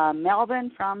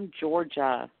Melvin from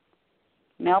Georgia.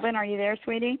 Melvin, are you there,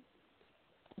 sweetie?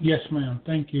 Yes, ma'am.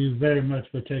 Thank you very much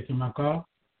for taking my call.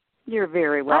 You're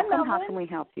very welcome. Hi, How can we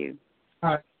help you?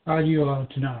 How are you all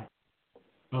tonight?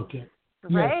 Okay.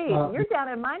 Great. Yes, You're down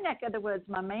in my neck of the woods,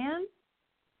 my man.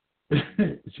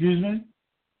 Excuse me?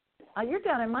 You're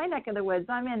down in my neck of the woods.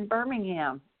 I'm in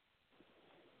Birmingham.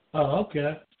 Oh,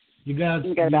 okay. You got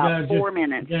about 4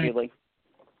 minutes, Julie.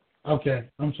 Okay,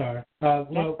 I'm sorry.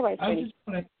 Well, right, I just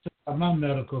want to talk about my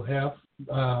medical health,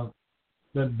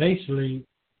 but basically,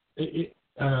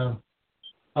 I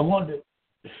wanted.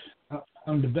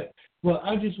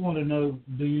 I just want to know: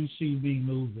 do you see me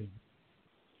moving?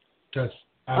 Because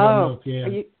I don't know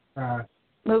if are you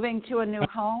moving to a new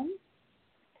home?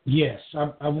 Yes,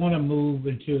 I want to move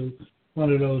into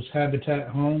one of those Habitat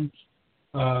homes.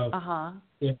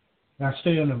 Yeah, I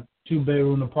stay in a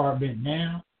 2-bedroom apartment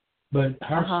now, but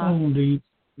how soon do you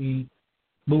be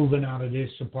moving out of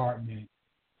this apartment?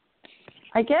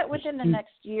 I get within the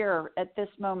next year at this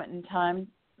moment in time,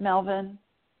 Melvin.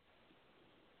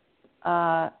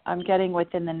 I'm getting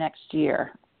within the next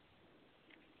year.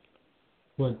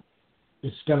 What,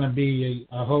 it's going to be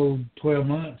a whole 12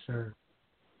 months or?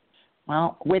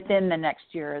 Well, within the next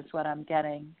year is what I'm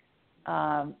getting.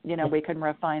 We can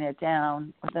refine it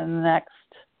down. Within the next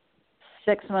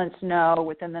 6 months, no.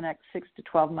 Within the next 6 to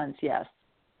 12 months, yes.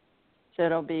 So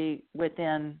it'll be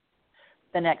within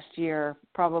the next year,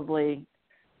 probably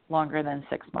longer than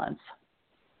 6 months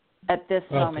at this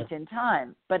moment in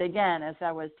time. But again, as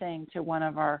I was saying to one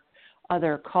of our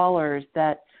other callers,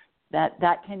 that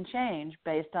can change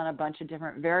based on a bunch of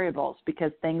different variables,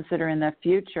 because things that are in the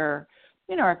future,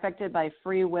 are affected by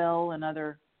free will and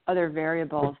other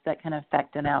variables that can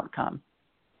affect an outcome.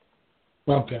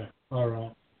 Okay, all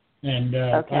right. And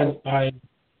okay.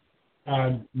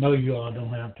 I know you all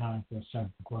don't have time for a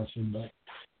second question, but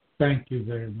thank you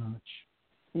very much.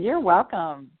 You're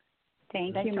welcome.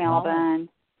 Thanks you, Melvin.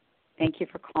 Thank you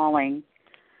for calling.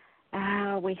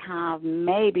 We have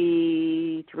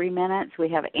maybe 3 minutes. We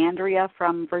have Andrea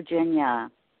from Virginia.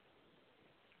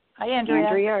 Hi, Andrea.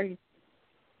 Andrea.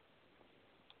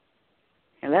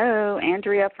 Hello,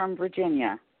 Andrea from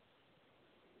Virginia.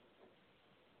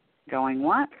 Going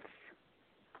once?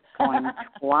 Going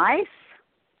twice?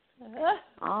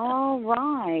 All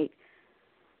right.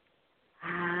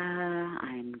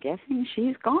 I'm guessing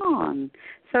she's gone.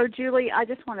 So, Julie, I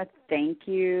just want to thank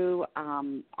you.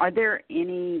 Are there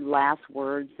any last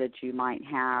words that you might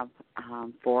have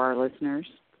for our listeners?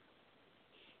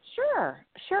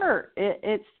 Sure.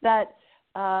 It's that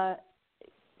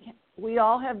we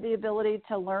all have the ability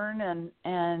to learn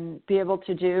and be able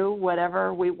to do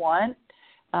whatever we want.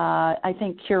 I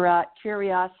think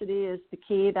curiosity is the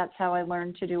key. That's how I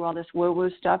learned to do all this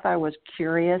woo-woo stuff. I was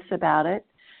curious about it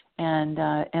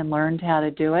and learned how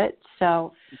to do it.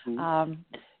 So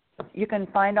you can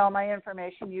find all my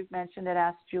information. You've mentioned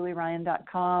at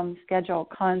AskJulieRyan.com. Schedule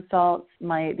consults.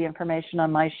 The information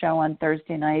on my show on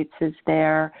Thursday nights is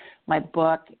there. My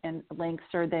book and links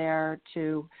are there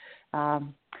to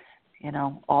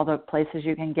all the places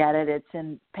you can get it. It's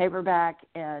in paperback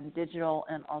and digital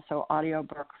and also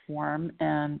audiobook form.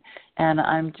 And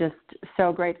I'm just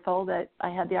so grateful that I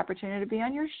had the opportunity to be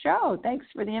on your show. Thanks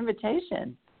for the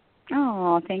invitation.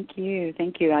 Oh, thank you.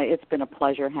 Thank you. It's been a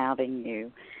pleasure having you.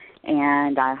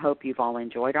 And I hope you've all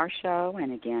enjoyed our show.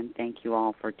 And again, thank you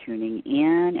all for tuning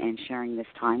in and sharing this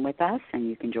time with us. And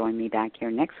you can join me back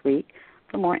here next week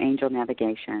for more angel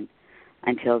navigation.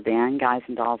 Until then, guys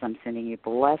and dolls, I'm sending you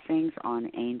blessings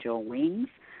on angel wings.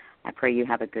 I pray you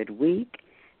have a good week.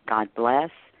 God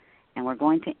bless. And we're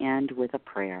going to end with a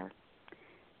prayer.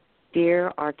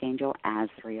 Dear Archangel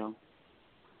Azrael,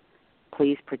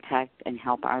 please protect and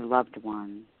help our loved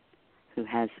one who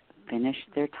has finished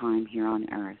their time here on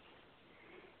earth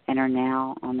and are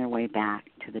now on their way back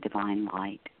to the divine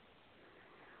light.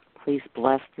 Please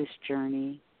bless this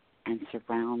journey and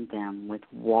surround them with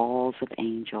walls of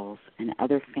angels and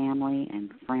other family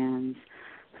and friends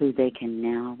who they can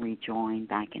now rejoin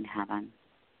back in heaven.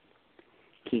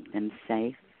 Keep them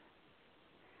safe,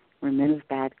 remove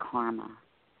bad karma,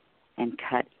 and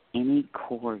cut any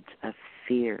cords of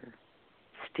fear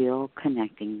still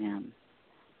connecting them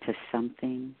to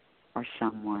something or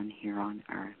someone here on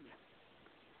earth.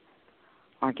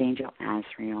 Archangel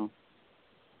Azrael,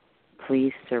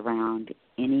 please surround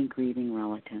any grieving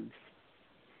relatives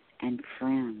and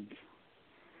friends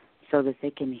so that they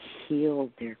can heal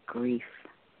their grief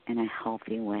in a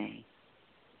healthy way.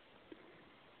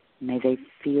 May they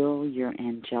feel your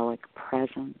angelic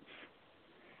presence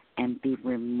and be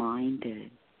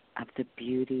reminded of the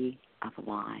beauty of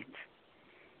life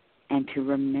and to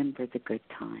remember the good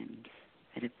times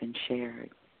that have been shared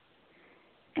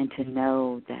and to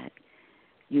know that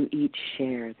you each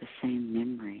share the same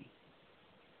memory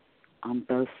on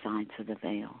both sides of the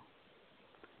veil.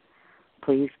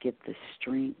 Please give the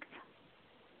strength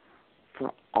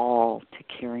for all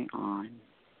to carry on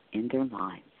in their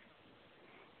lives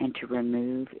and to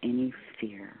remove any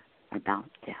fear about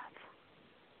death.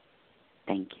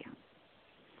 Thank you.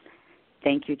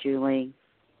 Thank you, Julie.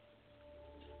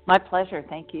 My pleasure.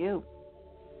 Thank you.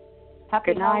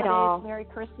 Happy Good night, holidays. all. Merry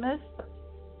Christmas.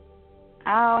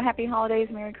 Oh, happy holidays.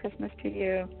 Merry Christmas to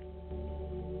you.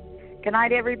 Good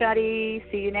night, everybody.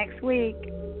 See you next week.